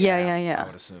Freevee. Yeah, app, yeah, yeah. I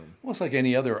would assume. Well, it's like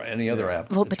any other app.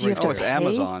 Well, but It's do you have right to Oh, it's pay?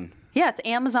 Amazon. Yeah, it's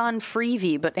Amazon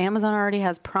Freevee, but Amazon already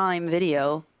has Prime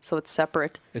Video, so it's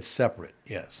separate. It's separate.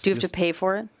 Yes. Do you have to pay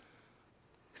for it?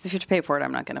 Because if you have to pay for it,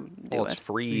 I'm not going to do Well, it. it's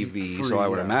free V, Free, so I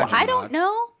would yeah. imagine. I don't not.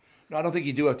 know. No, I don't think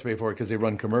you do have to pay for it because they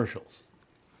run commercials.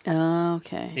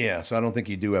 Okay. Yeah, so I don't think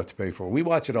you do have to pay for it. We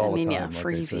watch it all I mean, the yeah, time. like I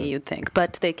Freevee, said. you'd think,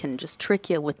 but they can just trick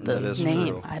you with the That is name.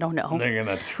 true. I don't know. They're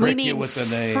gonna We trick you mean with the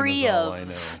name. free is all of- I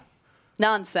know.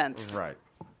 Nonsense. Right.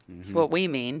 That's what we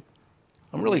mean.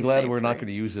 I'm really We glad say we're not free. going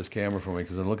to use this camera for me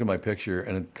because I look at my picture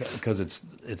and because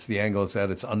it's the angle it's at,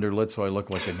 it's underlit, so I look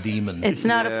like a demon. It's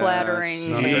not a Yeah, flattering it's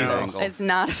not a good angle. angle. It's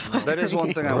not a flattering That is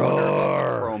one thing I angle. wonder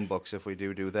about the Chromebooks. If we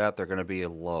do that, they're going to be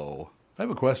low. I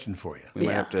have a question for you. We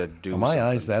might Yeah. have to do Are my something.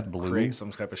 eyes that blue? Create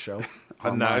some type of show.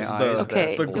 Are no, my it's eyes the, Okay.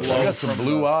 it's the I I glow got some from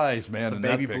blue the, eyes, man, the in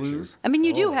baby that picture. blues. I mean,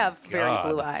 you do Oh, have very God.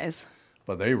 blue eyes.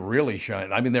 But they really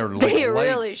shine. I mean, they're like They light-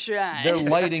 really shine. They're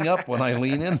lighting up when I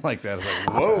lean in like that. It's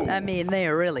like, whoa. I mean, they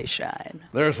really shine.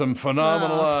 There's some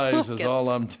phenomenal Oh, eyes, look is at- all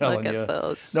I'm telling look you. at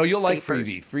those No, you'll like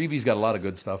papers. Freebie. Freebie's got a lot of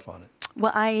good stuff on it.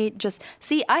 Well, I just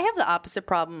see. I have the opposite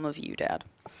problem of you, Dad.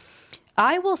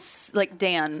 I will like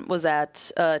Dan was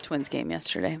at a Twins game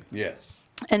yesterday, Yes.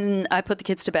 and I put the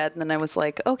kids to bed, and then I was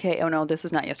like, okay, oh no, this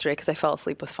was not yesterday because I fell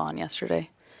asleep with Fawn yesterday.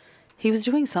 He was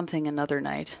doing something another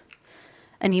night,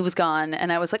 And he was gone,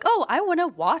 and I was like, oh, I want to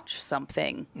watch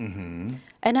something.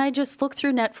 And I just looked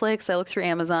through Netflix, I looked through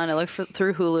Amazon, I looked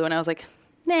through Hulu, and I was like,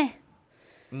 nah.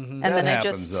 And then I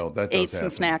just ate some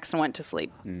snacks and went to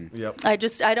sleep. Yep. I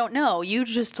don't know. You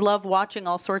just love watching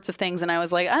all sorts of things, and I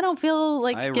was like, I don't feel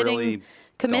like getting really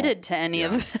committed to any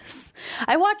of this.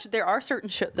 There are certain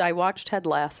shows. I watched Ted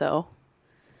Lasso,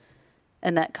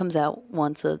 and that comes out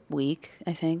once a week,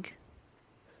 I think.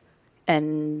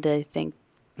 And I think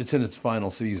it's in its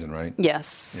final season, right?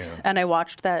 yes. Yeah. And I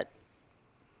watched that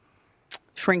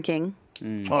Shrinking,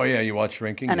 Oh yeah, you watched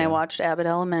Shrinking, and I yeah. watched Abbott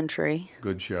Elementary,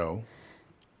 Good show.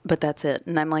 but that's it.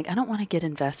 And I'm like, I don't want to get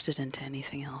invested into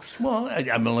anything else. Well, I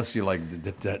mean, unless you like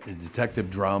detective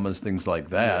dramas, things like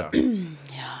that.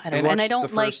 Yeah, I don't. And And I the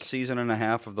don't like. first season and a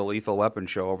half of the Lethal Weapon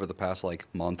show over the past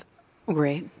month.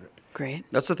 Great.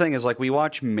 That's the thing is we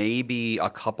watch maybe a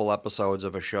couple episodes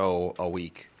of a show a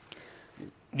week.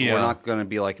 Yeah. We're not going to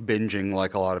be binging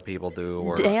like a lot of people do.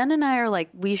 Or Dan and I are like,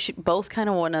 we should both kind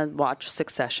of want to watch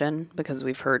Succession because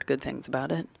we've heard good things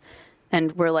about it.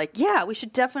 And we're like, yeah, we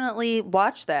should definitely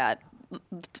watch that.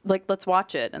 Let's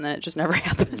watch it. And then it just never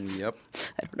happens. Yep.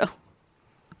 I don't know.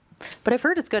 But I've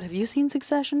heard it's good. Have you seen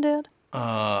Succession, Dad?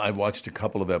 I watched a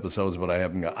couple of episodes, but I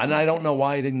haven't got, and I don't know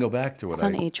why I didn't go back to it. It's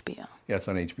on HBO. Yeah, it's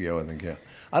on HBO, I think, yeah.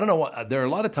 I don't know why. There are a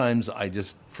lot of times I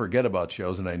just forget about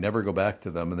shows and I never go back to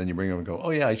them, and then you bring them and go, oh,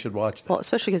 yeah, I should watch that. Well,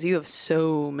 especially because you have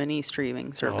so many streaming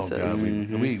Oh, services.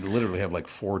 God, we literally have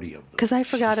 40 of them. Because I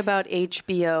forgot about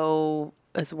HBO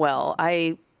as well.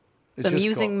 I'm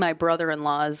using my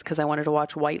brother-in-law's because I wanted to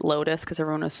watch White Lotus because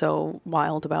everyone was so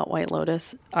wild about White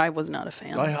Lotus. I was not a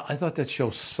fan. I thought that show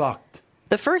sucked.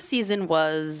 The first season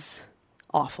was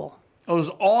awful. Oh, it was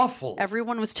awful.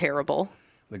 Everyone was terrible.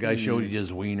 The guy showed you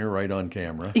his wiener right on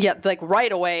camera. Yeah,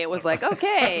 right away it was like,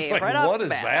 okay, right off what the is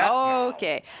bat. that?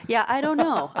 Okay. Yeah, I don't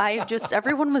know.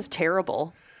 Everyone was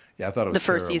terrible. Yeah, I thought it was The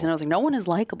first terrible. season, I was like, no one is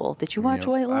likable. Did you watch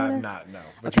White Lotus? I'm not, no.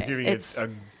 But Okay, you're giving it a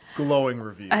glowing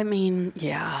review. I mean,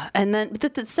 yeah. And then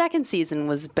the second season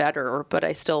was better, but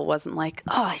I still wasn't like,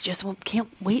 oh, I just can't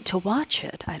wait to watch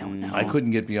it. I don't know. I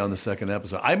couldn't get beyond the second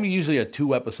episode. I'm usually a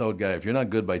 2-episode guy. If you're not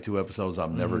good by 2 episodes,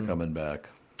 I'm never coming back.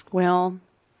 Well,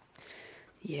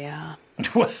 yeah.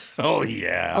 Oh,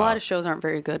 yeah. A lot of shows aren't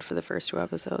very good for the first 2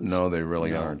 episodes. No, they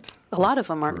really aren't. A lot of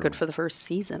them aren't good for the first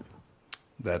season.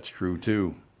 That's true,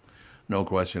 too. No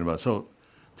question about it. So,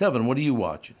 Tevin, what are you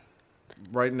watching?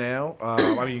 Right now,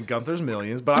 I mean, Gunther's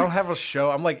Millions, but I don't have a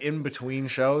show. I'm in between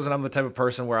shows, and I'm the type of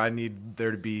person where I need there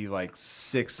to be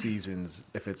 6 seasons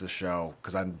if it's a show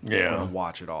because I'm going to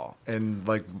watch it all. And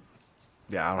I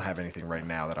don't have anything right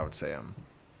now that I would say I'm.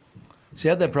 See,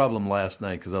 I had that problem last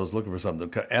night because I was looking for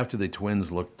something. After the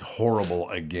Twins looked horrible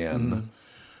again,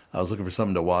 I was looking for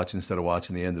something to watch instead of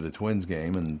watching the end of the Twins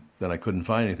game, and then I couldn't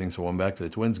find anything, so I went back to the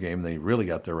Twins game, and they really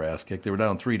got their ass kicked. They were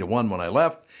down 3-1 when I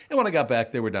left, and when I got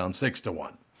back, they were down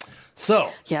 6-1.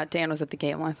 So yeah, Dan was at the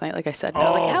game last night, like I said. And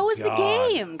I was like, how was the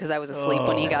game? Because I was asleep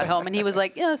when he got home, and he was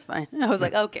like, yeah, it's fine. And I was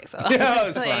like, okay, so yeah, it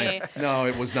was fine. No,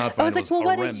 it was not fine. I was like, well,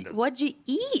 horrendous. what'd you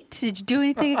eat? Did you do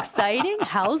anything exciting?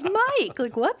 How's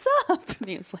Mike? What's up? And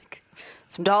he was like,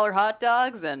 some dollar hot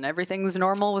dogs, and everything's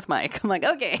normal with Mike. I'm like,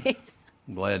 okay.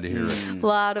 I'm glad to hear it. A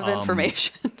lot of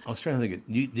information. I was trying to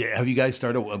think. Have you guys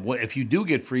started? If you do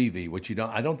get Freevee, which you don't,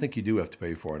 I don't think you do have to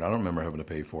pay for it. I don't remember having to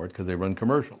pay for it because they run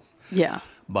commercials. Yeah.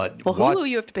 But Hulu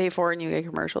you have to pay for and you get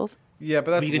commercials. Yeah,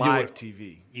 but that's you can live do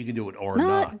TV. You can do it or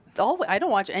not. I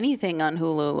don't watch anything on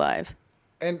Hulu live.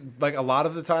 And a lot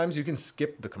of the times you can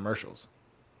skip the commercials.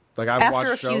 I've After watched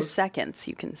a few shows. seconds,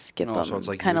 you can skip them. So it's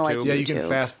like kind of like YouTube? YouTube. Yeah, you can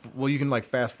fast. Well, you can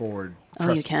fast forward.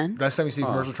 Oh, you can? Next time you see a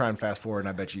commercial, try and fast forward, and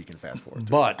I bet you can fast forward.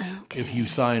 But if you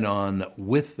sign on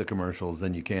with the commercials,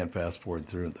 then you can't fast forward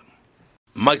through them.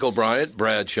 Michael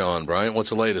Bryant, Sean Bryant, what's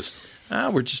the latest?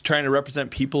 We're just trying to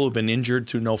represent people who've been injured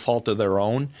through no fault of their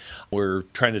own. We're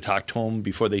trying to talk to them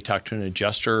before they talk to an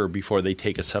adjuster or before they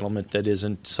take a settlement that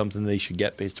isn't something they should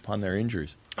get based upon their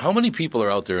injuries. How many people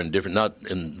are out there not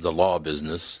in the law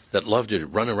business, that love to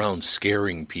run around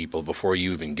scaring people before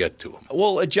you even get to them?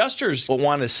 Well, adjusters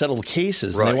want to settle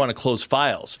cases and they want to close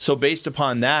files. So based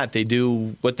upon that, they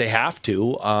do what they have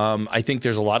to. I think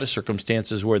there's a lot of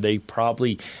circumstances where they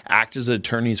probably act as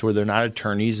attorneys where they're not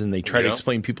attorneys and they try to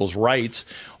explain people's rights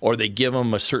or they give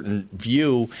them a certain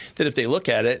view that if they look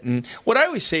at it. And what I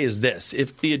always say is this: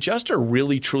 if the adjuster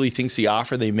really truly thinks the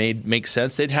offer they made makes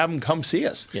sense, they'd have them come see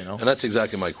us. And that's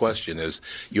exactly my question is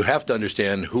you have to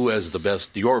understand who has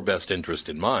your best interest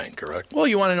in mind, correct? Well,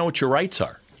 you want to know what your rights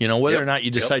are. Whether or not you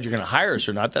decide you're going to hire us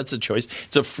or not, that's a choice.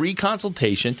 It's a free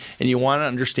consultation, and you want to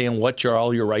understand what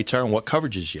all your rights are and what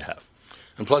coverages you have.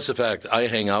 And plus the fact I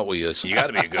hang out with you, so you got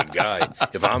to be a good guy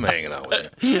if I'm hanging out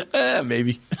with you.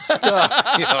 Maybe.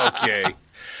 Okay.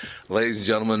 Ladies and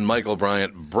gentlemen, Michael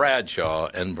Bryant, Bradshaw,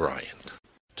 and Bryant.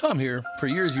 Tom here. For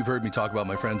years, you've heard me talk about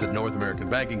my friends at North American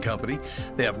Banking Company.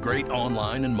 They have great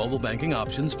online and mobile banking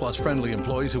options, plus friendly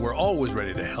employees who are always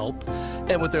ready to help.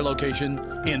 And with their location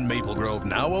in Maple Grove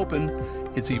now open,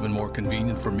 it's even more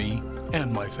convenient for me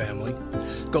and my family.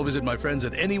 Go visit my friends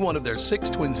at any one of their 6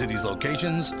 Twin Cities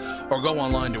locations or go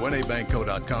online to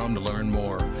nabankco.com to learn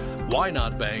more. Why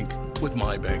not bank with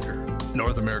my banker?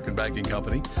 North American Banking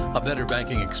Company, a better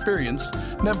banking experience,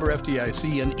 member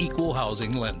FDIC, and equal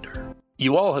housing lender.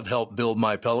 You all have helped build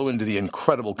MyPillow into the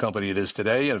incredible company it is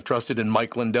today and have trusted in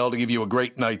Mike Lindell to give you a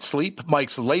great night's sleep.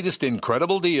 Mike's latest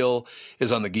incredible deal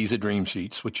is on the Giza Dream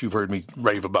Sheets, which you've heard me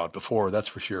rave about before, that's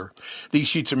for sure. These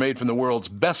sheets are made from the world's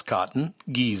best cotton,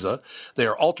 Giza. They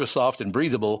are ultra soft and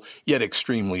breathable, yet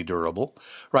extremely durable.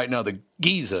 Right now, the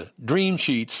Giza Dream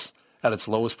Sheets at its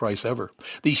lowest price ever.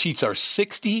 These sheets are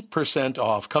 60%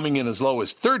 off, coming in as low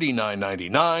as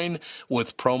 $39.99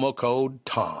 with promo code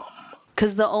TOM.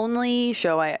 Because the only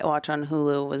show I watch on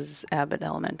Hulu was Abbott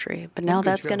Elementary. But now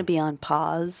that's going to be on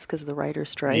pause because of the writer's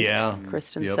strike. Yeah.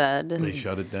 Kristen said. They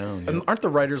shut it down. And aren't the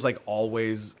writers like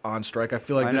always on strike? I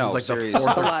feel like this is like the There's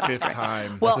 4th a lot or of 5th strike.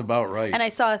 time. Well, That's about right. And I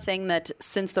saw a thing that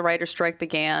since the writer's strike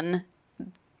began,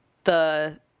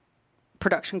 the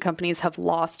production companies have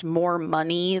lost more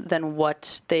money than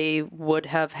what they would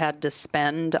have had to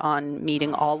spend on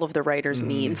meeting all of the writers'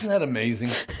 needs. Isn't that amazing?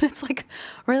 It's like,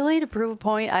 really, to prove a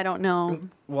point? I don't know.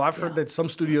 Well, I've heard that some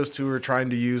studios too are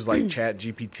trying to use like Chat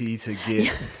GPT to get.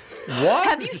 What?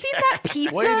 Have you seen that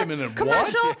pizza Wait a minute,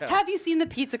 commercial? what? Yeah. Have you seen the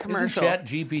pizza Isn't commercial? Chat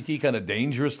GPT kind of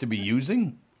dangerous to be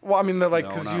using? Well, I mean, they're like No,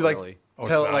 because not you like really. Oh,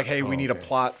 tell it's it like, not? hey, we Oh, need a okay.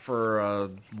 plot for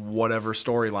whatever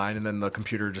storyline, and then the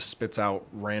computer just spits out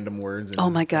random words. And Oh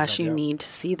my gosh, you Yeah. need to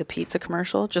see the pizza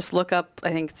commercial. Just look up,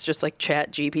 I think it's just like Chat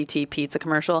GPT pizza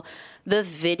commercial. The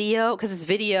video, because it's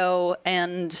video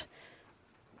and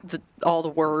all the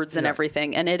words and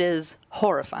everything, and it is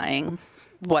horrifying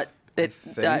what it,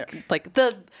 like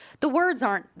the words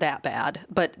aren't that bad,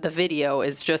 but the video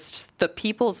is just the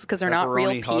people's, because they're not real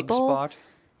Pepperoni hug people. spot.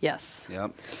 Yes.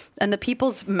 Yep. And the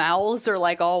people's mouths are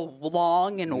like all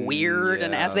long and weird,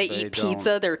 and as yeah, they they eat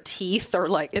pizza, their teeth are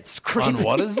like, it's creepy. On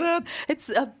what is that?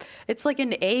 It's like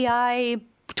an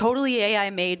totally AI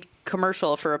made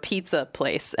commercial for a pizza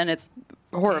place, and it's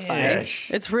horrifying. Yeesh.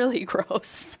 It's really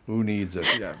gross. Who needs it?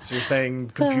 Yeah, so you're saying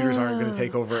computers aren't going to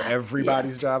take over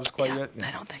everybody's jobs quite yet?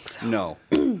 I don't think so. No.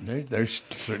 They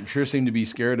sure seem to be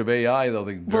scared of AI, though.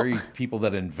 The very people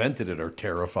that invented it are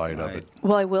terrified of it.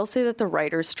 Well, I will say that the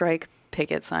writer's strike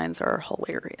picket signs are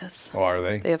hilarious. Oh, are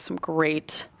they? They have some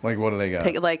great, Like, what do they got?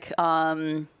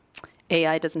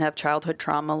 AI doesn't have childhood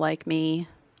trauma like me.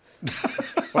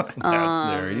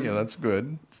 That's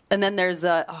good. And then there's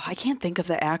I can't think of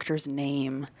the actor's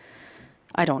name.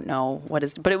 I don't know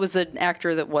but it was an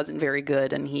actor that wasn't very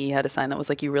good, and he had a sign that was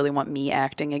like, "You really want me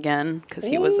acting again?" Because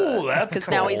he was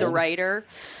now he's a writer.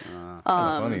 Kind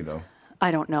of funny though.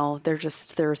 I don't know. There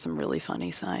are some really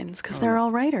funny signs because they're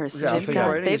all writers. Yeah,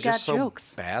 They've got so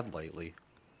jokes. bad lately.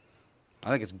 I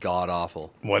think it's god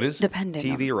awful. What is? Depending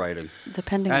TV writing.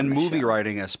 Depending And on the movie show.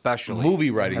 writing especially.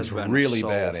 Movie writing has is been really so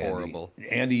bad, Andy. horrible.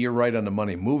 Andy, you're right on the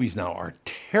money. Movies now are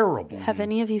terrible. Have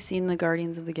any of you seen the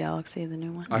Guardians of the Galaxy, the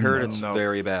new one? I heard it's No.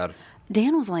 very bad.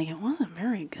 Dan was like, it wasn't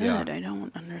very good. Yeah. I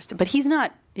don't understand. But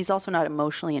he's also not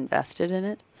emotionally invested in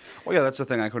it. Well, yeah, that's the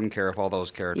thing. I couldn't care if all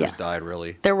those characters Yeah. died,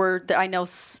 really. I know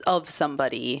of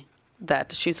somebody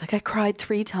that she was like, I cried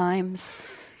 3 times.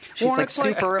 She's Well, like it's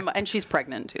like- super, and she's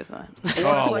pregnant too. So.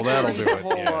 Oh, well, that'll do the it.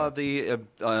 whole Yeah. the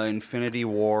Infinity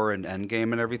War and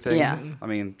Endgame and everything. Yeah. I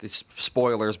mean, it's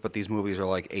spoilers, but these movies are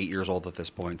like 8 years old at this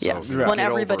point. So Yes, get when over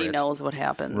everybody it. knows what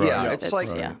happens. Right. Yeah, it's like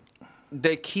yeah.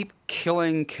 they keep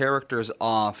killing characters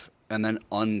off and then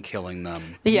unkilling them.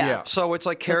 Yeah. Yeah. So it's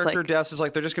like character like- deaths. It's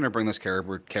like they're just going to bring this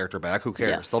character back. Who cares?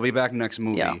 Yes. They'll be back next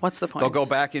movie. Yeah, what's the point? They'll go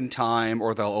back in time,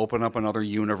 or they'll open up another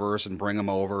universe and bring them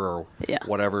over, or Yeah.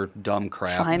 whatever dumb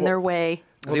crap. Find their way.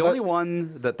 The only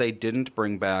one that they didn't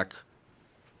bring back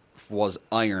was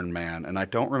Iron Man, and I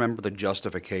don't remember the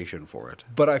justification for it.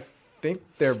 But I think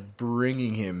they're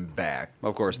bringing him back.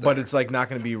 Of course they But are. it's like not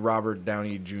going to be Robert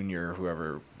Downey Jr. or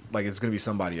whoever. Like it's going to be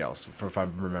somebody else, if I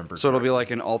remember. So it'll be correctly.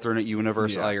 like an alternate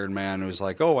universe Yeah. Iron Man who's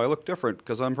like, oh, I look different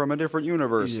because I'm from a different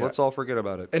universe. Yeah. Let's all forget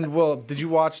about it. And well, did you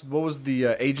watch what was the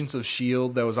Agents of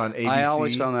Shield that was on ABC? I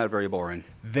always found that very boring.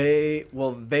 They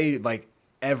like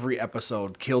every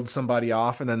episode killed somebody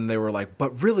off, and then they were like,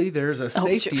 but really, there's a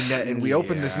safety net, and we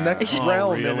open this next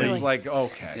realm, and it's like,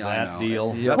 okay. Yeah, that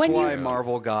deal. Yeah. That's why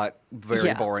Marvel got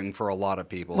very boring for a lot of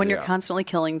people. When you're constantly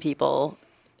killing people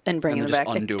and bringing them back,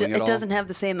 it doesn't have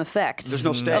the same effect. There's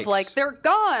no stakes. Of like, they're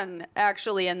gone,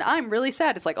 actually, and I'm really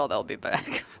sad. It's like, oh, they'll be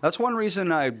back. That's one reason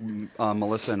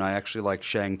Melissa and I actually like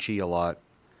Shang-Chi a lot.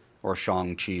 Or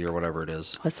Shang-Chi or whatever it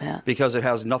is. What's that? Because it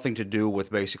has nothing to do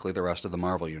with basically the rest of the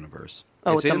Marvel universe.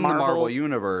 Oh, it's a in Marvel... the Marvel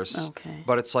universe. Okay.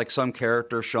 But it's like some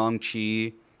character,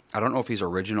 Shang-Chi. I don't know if he's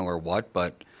original or what,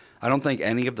 but I don't think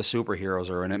any of the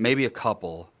superheroes are in it. Maybe a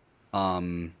couple.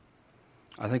 I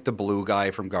think the blue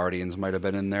guy from Guardians might have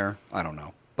been in there. I don't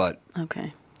know. But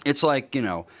okay. It's like,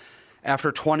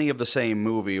 after 20 of the same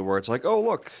movie where it's like, oh,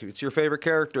 look, it's your favorite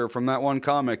character from that one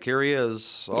comic. Here he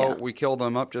is. Oh, we killed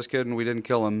him. Oh, just kidding. We didn't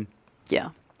kill him. Yeah.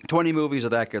 20 movies of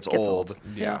that gets old.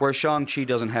 Yeah. Where Shang-Chi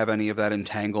doesn't have any of that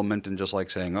entanglement and just like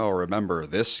saying, oh, remember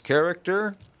this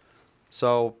character?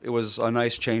 So it was a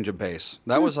nice change of pace.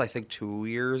 That was, I think, 2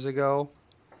 years ago.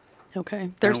 Okay.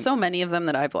 There's so many of them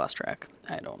that I've lost track.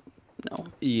 I don't know.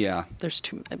 Yeah. There's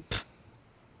too many.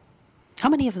 How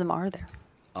many of them are there?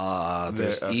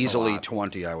 There's easily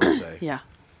 20, I would say. Yeah.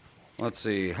 Let's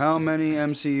see. How many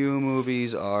MCU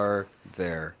movies are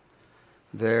there?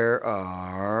 There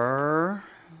are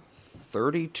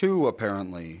 32,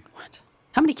 apparently. What?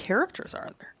 How many characters are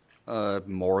there?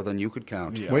 More than you could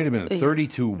count. Yeah. Wait a minute,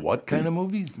 32 what kind of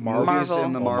movies? Movies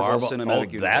in the Marvel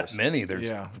Cinematic Universe. That many?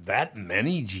 There's that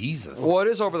many? Jesus. Well, it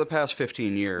is over the past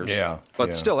 15 years. Yeah.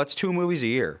 But still, that's 2 movies a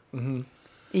year. Mm-hmm.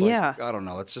 Yeah. I don't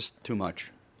know. It's just too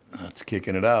much. That's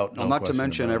kicking it out. Well, not to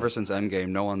mention, ever since Endgame,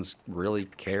 no one's really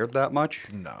cared that much.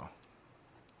 No.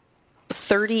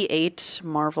 38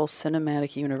 Marvel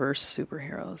Cinematic Universe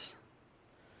superheroes.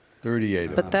 38 of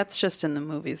them. But that's just in the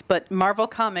movies. But Marvel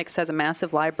Comics has a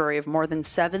massive library of more than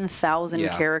 7,000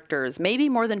 characters, maybe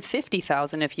more than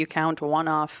 50,000 if you count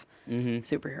one-off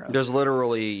superheroes. There's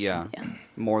literally,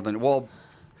 more than... Well,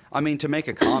 I mean, to make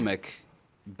a comic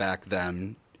back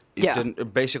then,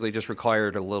 it basically just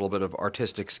required a little bit of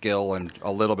artistic skill and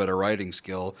a little bit of writing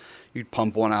skill. You'd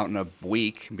pump one out in a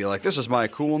week and be like, this is my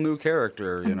cool new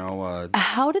character,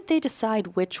 How did they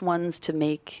decide which ones to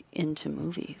make into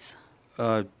movies?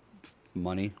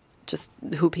 Money. Just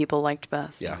who people liked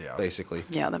best. Yeah, basically.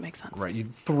 Yeah, that makes sense. Right. You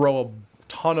throw a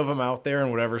ton of them out there,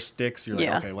 and whatever sticks, you're like,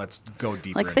 okay, let's go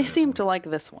deeper. Like, they seem to like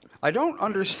this one. I don't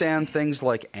understand things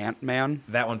like Ant-Man.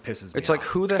 That one pisses me It's off. like,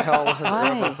 who the hell has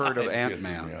ever heard of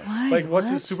Ant-Man? Why? Like, what's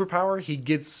his superpower? He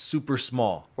gets super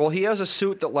small. Well, he has a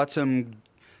suit that lets him...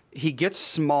 He gets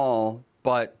small,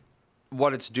 but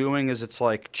what it's doing is it's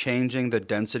like changing the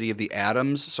density of the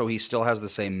atoms so he still has the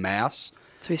same mass.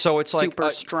 So it's super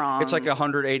like strong. It's like a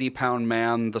 180-pound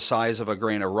man the size of a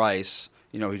grain of rice.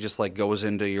 He just like goes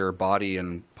into your body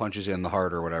and punches you in the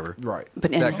heart or whatever. Right.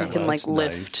 But and he can like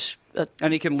lift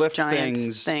and he can lift giant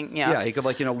things. Yeah, he could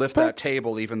like lift that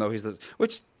table even though he's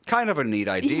which kind of a neat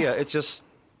idea. It's just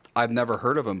I've never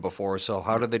heard of him before. So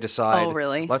how did they decide? Oh,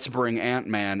 really? Let's bring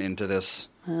Ant-Man into this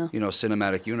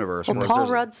cinematic universe. Well, Paul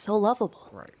Rudd's so lovable.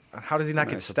 Right. How does he not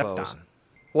get stepped on?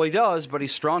 Well, he does, but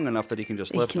he's strong enough that he can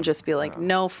just lift He can just be like,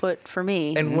 no foot for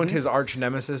me. And wouldn't his arch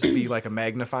nemesis be like a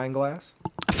magnifying glass?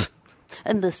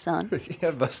 And the sun.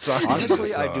 Yeah, the sun.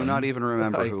 Honestly, I do not even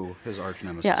remember who his arch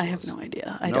nemesis was. I have no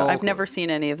idea. I've never seen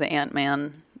any of the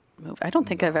Ant-Man movie. I don't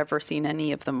think I've ever seen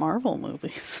any of the Marvel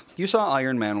movies. You saw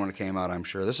Iron Man when it came out, I'm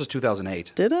sure. This was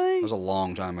 2008. Did I? It was a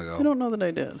long time ago. I don't know that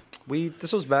I did.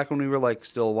 This was back when we were like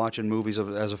still watching movies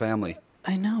as a family.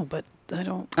 I know, but I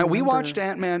don't. And we watched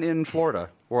Ant-Man in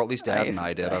Florida, or at least Dad and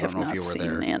I did. I don't know if you were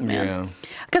there. Ant-Man.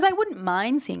 Because I wouldn't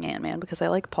mind seeing Ant-Man because I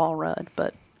like Paul Rudd,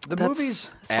 but the movie's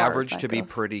average to be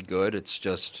pretty good. It's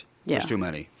just there's too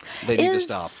many. They need to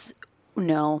stop.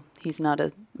 No, he's not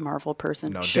a Marvel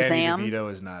person. No, Shazam. Danny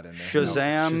DeVito is not in there.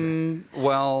 Shazam.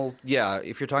 Well, yeah.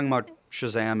 If you're talking about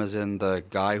Shazam as in the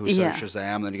guy who says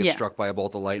Shazam, then he gets struck by a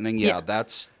bolt of lightning. Yeah,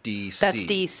 that's DC. That's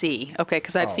DC. Okay,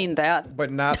 because I've seen that.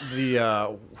 But not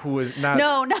the who is not.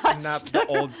 No, not the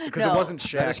old because it wasn't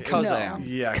Shaq. That is Kazam. No.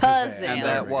 Yeah, Kazam. And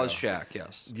that was Shaq.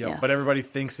 Yes. Yeah, but everybody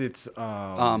thinks it's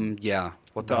yeah.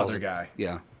 What the other guy?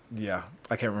 Yeah. Yeah,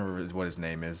 I can't remember what his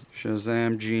name is.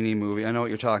 Shazam Genie movie. I know what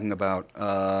you're talking about.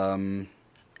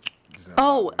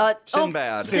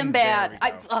 Sinbad. Sinbad.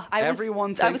 Everyone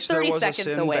thinks I was 30 there was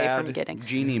seconds a away Sinbad from getting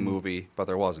Genie movie, but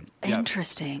there wasn't.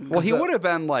 Interesting. Well, he would have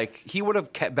been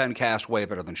been cast way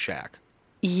better than Shaq.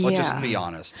 Yeah. Let's just be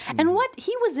honest. And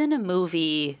he was in a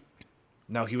movie.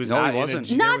 No, he was No, not. he wasn't.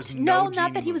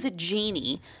 Not that he was a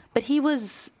genie, but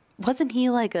wasn't he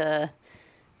like a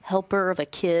helper of a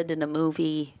kid in a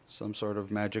movie. Some sort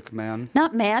of magic man.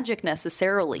 Not magic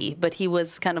necessarily, but he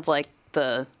was kind of like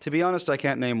the... To be honest, I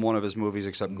can't name one of his movies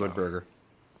except Good Burger.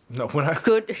 No, when I...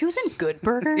 He was in Good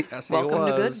Burger? Yes, he Welcome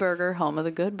to was. Good Burger, home of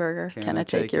the Good Burger. Can I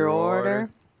take your order?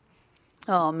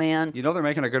 Oh, man. You know they're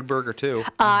making a Good Burger, too.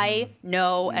 I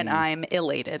know, and I'm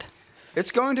elated.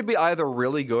 It's going to be either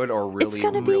really good or really, It's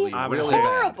gonna be really, I'm really gonna say-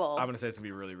 bad. horrible. I'm going to say it's going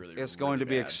to be really, really, It's really going to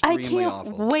be bad. I extremely can't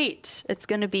awful. wait. It's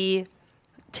going to be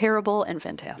terrible and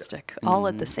fantastic all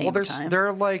at the same Well, time.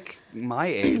 they're like my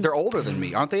age. They're older than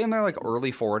me. Aren't they in their like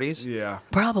early 40s? Yeah.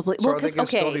 Probably. So well, are they because, going to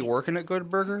still okay, be working at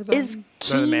Good Burger, then? is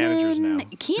They're the managers now.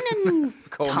 Keenan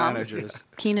Co-managers.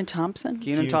 Keenan Thompson?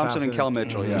 Keenan Thompson and Kel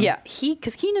Mitchell, yeah. Yeah,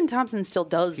 because Keenan Thompson still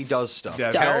does. He does stuff.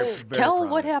 Yeah, Kel, very, very Kel,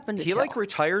 prominent. what happened to He Kel? like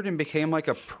retired and became like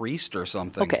a priest or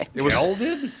something. Okay. It was Kel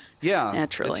did? yeah.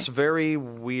 Naturally. It's very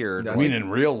weird. I mean, in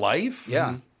real life?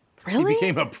 yeah. Really? He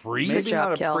became a priest? Maybe job,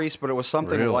 not a Kel. priest, but it was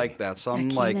something Really? like that. Some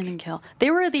Keenan like and Kel. They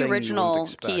were the thing you original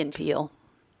wouldn't Key and expect. Peele.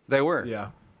 they were Yeah.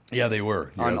 Yeah, they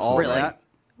were. You're on all absolutely right.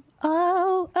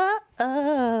 that.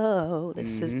 Oh,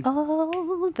 this is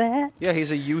all that. Yeah,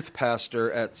 he's a youth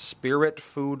pastor at Spirit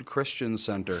Food Christian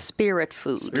Center. Spirit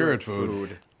food. Spirit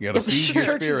food. You got to feed your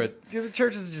Churches, spirit. the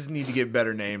churches just need to get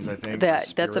better names, I think. That's a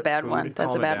Spirit bad food. one. That's a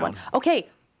Calm it bad one. down. Okay,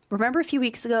 remember a few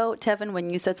weeks ago, Tevin, when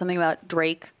you said something about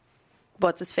Drake,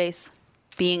 what's his face,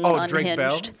 being Oh, Drake Bell?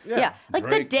 unhinged? Yeah. Like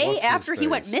Drake, the day what's his after he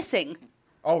went face? missing.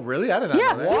 Oh, really? I did not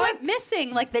Yeah, know he that. went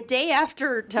missing. Like the day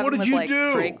after Tevin What did was you like,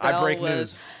 do? Drake I Bell break was.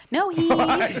 news. No, he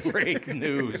Break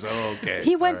news. Okay.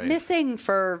 he went All right. missing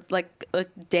for like a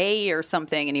day or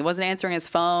something, and he wasn't answering his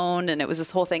phone, and it was this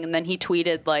whole thing. And then he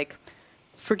tweeted like,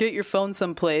 "Forget your phone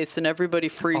someplace," and everybody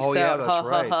freaks Oh, yeah, out. that's Ha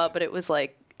right. ha ha! But it was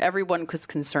like everyone was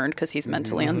concerned because he's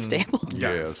mentally unstable.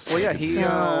 Yes. Well, yeah,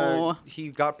 So- he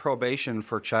got probation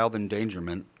for child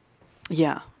endangerment.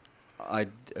 Yeah. I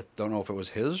don't know if it was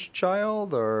his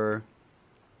child or.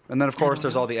 And then, of course,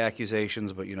 there's all the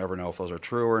accusations, but you never know if those are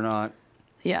true or not.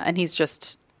 Yeah, and he's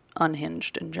just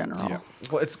unhinged in general.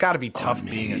 Well, it's got to be tough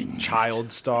being a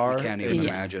child star. I can't even Yeah.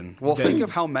 imagine. Well, think of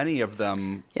how many of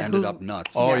them Yeah, ended who- up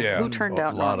nuts. Oh, yeah. Who turned A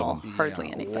out lot of normal? them. Hardly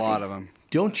Yeah, anybody. A lot of them.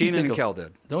 Don't you Keenan think and Kel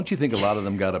did. Don't you think a lot of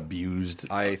them got abused?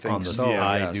 I think on the so,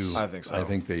 I yes. do. I think so. I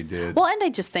think they did. Well, and I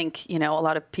just think, a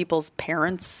lot of people's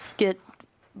parents get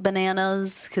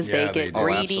bananas because Yeah, they they get do.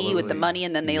 greedy with the absolutely. money,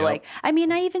 and then they Yep. I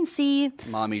even see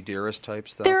Mommy dearest type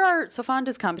stuff. Sophan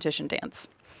does competition dance.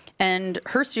 And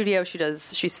her studio,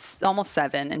 she's almost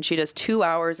 7, and she does 2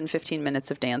 hours and 15 minutes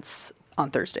of dance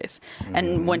on Thursdays.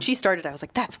 And when she started, I was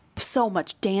like, that's so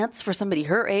much dance for somebody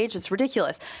her age. It's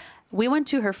ridiculous. We went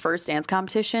to her first dance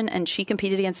competition, and she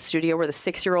competed against a studio where the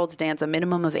 6-year-olds dance a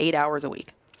minimum of 8 hours a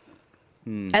week.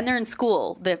 And they're in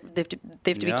school. They have to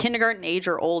be Yeah. kindergarten age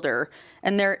or older,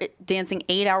 and they're dancing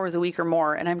 8 hours a week or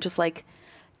more. And I'm just like,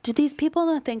 did these people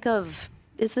not think of,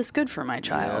 is this good for my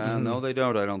child? Yeah, no, they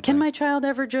don't. I don't. Can think. my child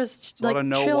ever just a lot of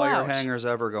no chill wire out? hangers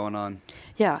ever going on.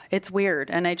 Yeah, it's weird,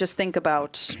 and I just think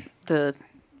about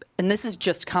and this is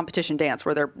just competition dance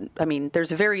where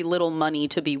there's very little money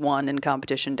to be won in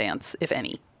competition dance, if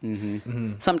any.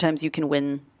 Mm-hmm. Sometimes you can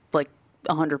win like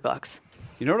 $100.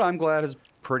 You know what I'm glad has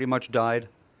pretty much died?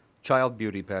 Child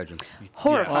beauty pageants.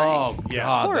 Horrifying. Oh Yes.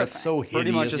 God, Horrifying. that's so hideous.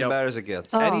 Pretty much as bad as it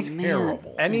gets. Oh, Any man.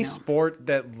 terrible. Any know. sport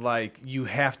that like you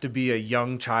have to be a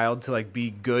young child to like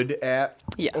be good at,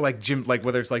 Yeah. or, like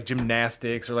whether it's like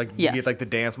gymnastics or like Yes. be like the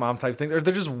dance mom type things, or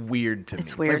they're just weird to me.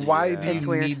 It's weird. Like, why Yeah. do It's you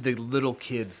weird. need the little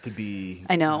kids to be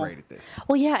I know. great at this?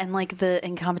 Well, yeah, and like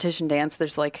in competition dance,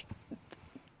 there's like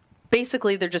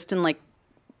basically they're just in like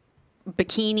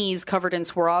bikinis covered in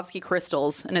Swarovski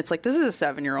crystals, and it's like, this is a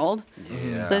 7-year-old.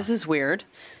 Yeah. This is weird.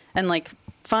 And like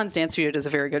Fawn's dance studio does a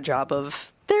very good job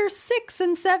of they're 6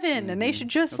 and 7, and they should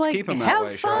just Let's keep 'em that have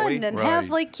way, shall fun we? and Right. have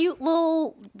like cute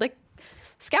little like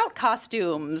scout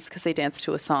costumes because they dance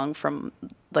to a song from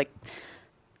like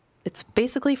it's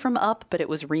basically from Up, but it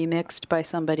was remixed by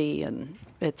somebody, and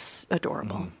it's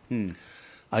adorable.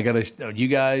 I gotta. You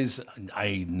guys,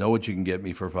 I know what you can get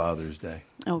me for Father's Day.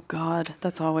 Oh God,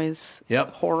 that's always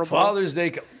Yep. horrible. Father's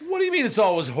Day. What do you mean it's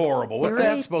always horrible? What's You're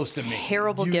that a supposed to mean?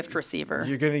 Terrible gift receiver.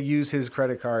 You're gonna use his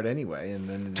credit card anyway, and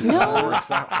then it No, all works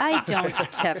out. I don't,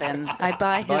 Tevin. I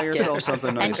buy his Buy yourself gifts, something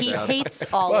and nice, he Dad. hates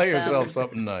all Buy of yourself them.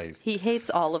 something nice. He hates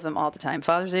all of them all the time.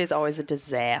 Father's Day is always a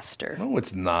disaster. No,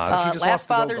 it's not. He just wants Last to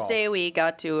go Father's golf. Day, we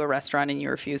got to a restaurant and you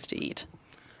refused to eat.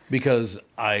 Because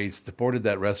I supported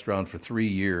that restaurant for 3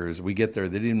 years. We get there,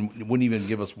 they wouldn't even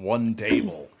give us one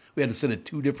table. We had to sit at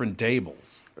 2 different tables.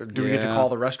 Do we get to Yeah. call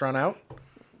the restaurant out?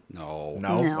 No.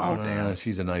 Oh, damn.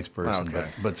 She's a nice person, Okay.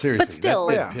 but seriously, But still,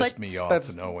 that pissed me off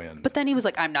to no end. But then he was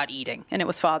like, I'm not eating. And it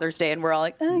was Father's Day, and we're all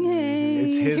like, okay.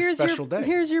 It's his special day.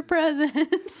 Here's your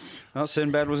present. Well,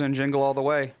 Sinbad was in Jingle All the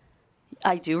Way.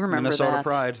 I do remember Minnesota that.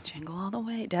 Pride. Jingle All the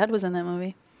Way. Dad was in that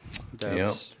movie.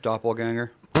 Dad's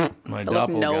doppelganger. My It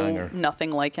looked doppelganger.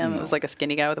 nothing like him. It was like a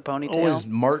skinny guy with a ponytail. Oh, it was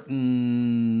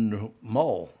Martin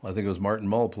Mull. I think it was Martin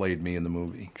Mull played me in the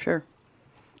movie. Sure.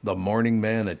 The Morning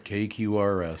Man at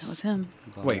KQRS. That was him.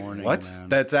 Wait, what? Man.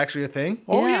 That's actually a thing?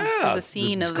 Oh, Yeah, yeah. there's a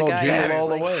scene It's of the called guy. Jingle All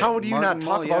the Way. How do you Martin not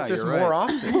talk Mull, about yeah, this you're more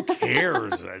right. often? Who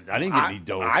cares? I didn't get any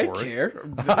dough I for it. care.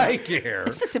 I care.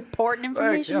 This is important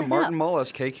information. Yeah, to Martin have.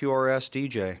 Mullis, KQRS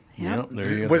DJ. Yeah, there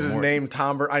you go. Was his name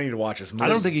Tom I need to watch this movie. I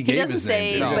don't think he He gave doesn't his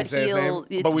say, name. did he? but Say his name? he'll.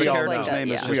 It's But we just all like know. that. His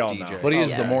name is Yeah. We all just know. DJ. But he is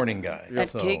Yeah. the morning guy. At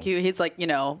so- KQ, he's like,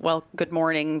 well, good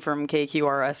morning from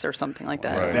KQRS or something like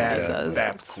that. Right. is what he That's, says.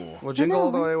 that's cool. Well, Jingle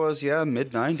All the Way was,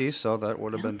 mid-90s, so that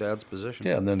would have been Dad's position.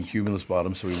 Yeah, and then Cumulus bought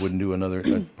him, so he wouldn't do another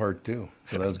part two.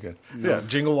 So that was good. Yeah,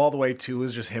 Jingle All the Way 2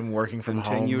 is just him working from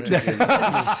Continue home.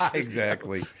 to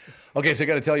Exactly. Okay, so I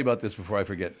got to tell you about this before I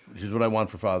forget. This is what I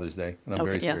want for Father's Day, and I'm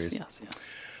Okay, very yes, serious. yes.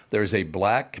 There's a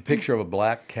picture of a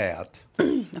black cat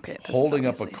Okay. this is holding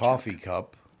up a obviously coffee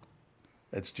cup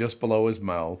that's just below his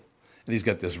mouth, and he's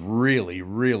got this really,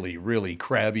 really, really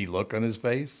crabby look on his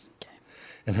face. Okay.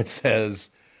 And it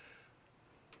says,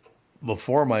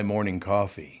 "Before my morning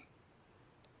coffee,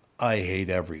 I hate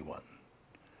everyone."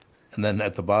 And then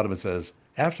at the bottom it says,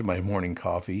 "After my morning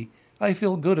coffee, I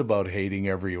feel good about hating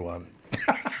everyone."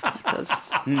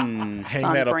 Does, Hang it's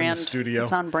on that up brand. in the studio.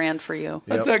 It's on brand for you.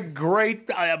 That's a great.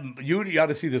 You got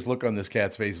to see this look on this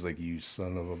cat's face. It's like, you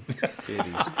son of a.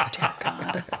 Oh, dear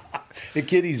God. The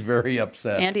kitty's very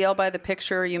upset. Andy, I'll buy the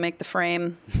picture. You make the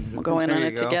frame. We'll go in There on you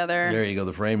it go. together. There you go.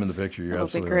 The frame and the picture. You're That'll be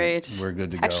absolutely great. right. We're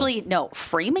good to go. Actually, no.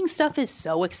 Framing stuff is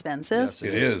so expensive. Yes,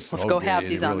 it is. Let's go yeah,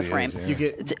 halvesies it on the really frame. is, yeah. You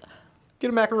get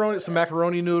a macaroni, some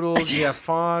macaroni noodles. You have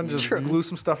fun. Just True. glue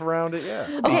some stuff around it.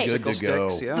 Yeah. Okay. Good to go.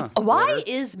 Sticks, yeah. Why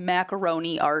is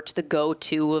macaroni art the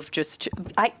go-to of just?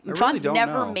 Fawn's don't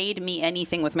never know. made me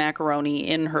anything with macaroni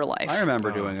in her life. I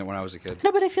remember doing it when I was a kid.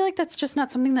 No, but I feel like that's just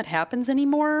not something that happens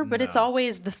anymore. But it's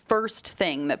always the first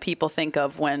thing that people think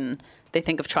of when they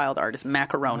think of child art is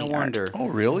macaroni I art. wonder. Oh,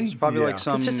 really? Probably Yeah. like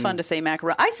some. It's just fun to say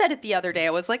macaroni. I said it the other day. I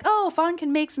was like, "Oh, Fawn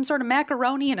can make some sort of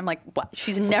macaroni," and I'm like, "What?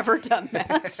 She's never done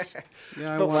that."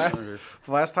 Yeah, I The wonder.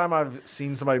 last time I've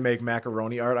seen somebody make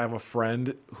macaroni art, I have a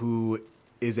friend who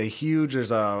is a huge. It's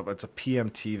a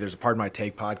PMT. There's a Pardon My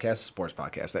Take podcast, a sports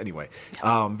podcast. Anyway,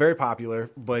 very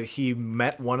popular. But he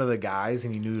met one of the guys,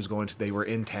 and he knew he was going to. They were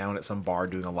in town at some bar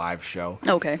doing a live show.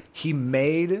 Okay. He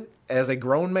made, as a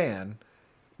grown man,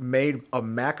 made a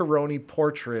macaroni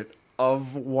portrait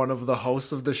of one of the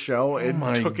hosts of the show and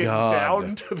my took God. it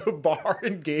down to the bar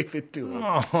and gave it to him.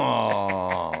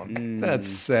 Oh, that's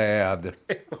sad.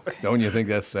 Don't you think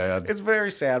that's sad? It's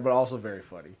very sad, but also very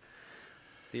funny.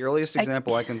 The earliest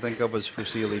example I can think of was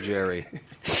Fusilli Jerry.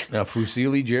 Now,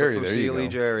 Fusilli Jerry, there you Fusilli go.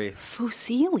 Jerry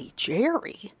Fusilli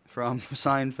Jerry. from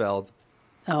Seinfeld.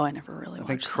 Oh, I never really watched. I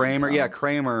think Kramer. Seinfeld. Yeah,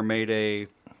 Kramer made a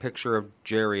picture of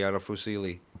Jerry out of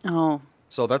Fusilli. Oh,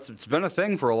 So it's been a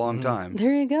thing for a long time.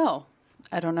 there you go.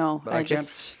 I don't know. But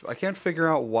I can't figure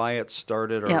out why it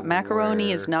started. Or Yeah, macaroni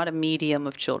where. is not a medium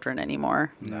of children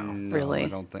anymore. No, really. I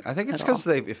don't think. I think it's At because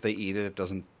all. if they eat it, it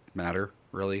doesn't matter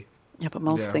really. Yeah, but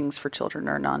most Yeah. things for children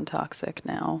are non-toxic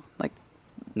now. Like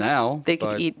Now they could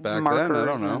but eat back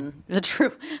markers. Then, I don't know.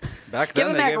 True. Back Give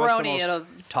then, a they macaroni, gave us the it'll-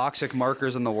 most toxic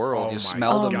markers in the world. Oh You my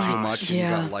smell them too gosh. much, and you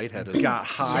Yeah. got lightheaded. Got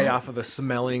high off of the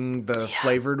smelling, the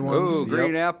flavored ones. Ooh,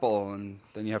 green Yep. apple, and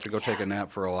then you have to go take a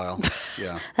nap for a while.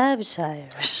 Yeah. I'm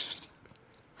tired.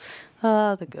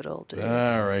 Oh, the good old days.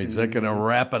 All right, is that going to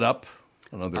wrap it up?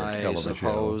 Another I television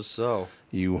suppose so.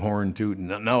 You horn tootin'.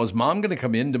 Now, is Mom going to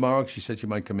come in tomorrow? She said she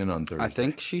might come in on Thursday. I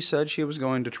think she said she was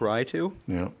going to try to.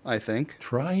 Yeah. I think.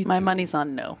 Try My to. money's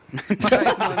on no.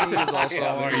 Money is also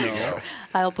on no.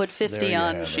 I'll put 50 There you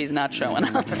on. have it. She's not showing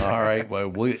up. All right.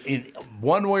 Well, in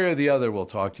one way or the other, we'll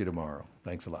talk to you tomorrow.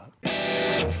 Thanks a lot.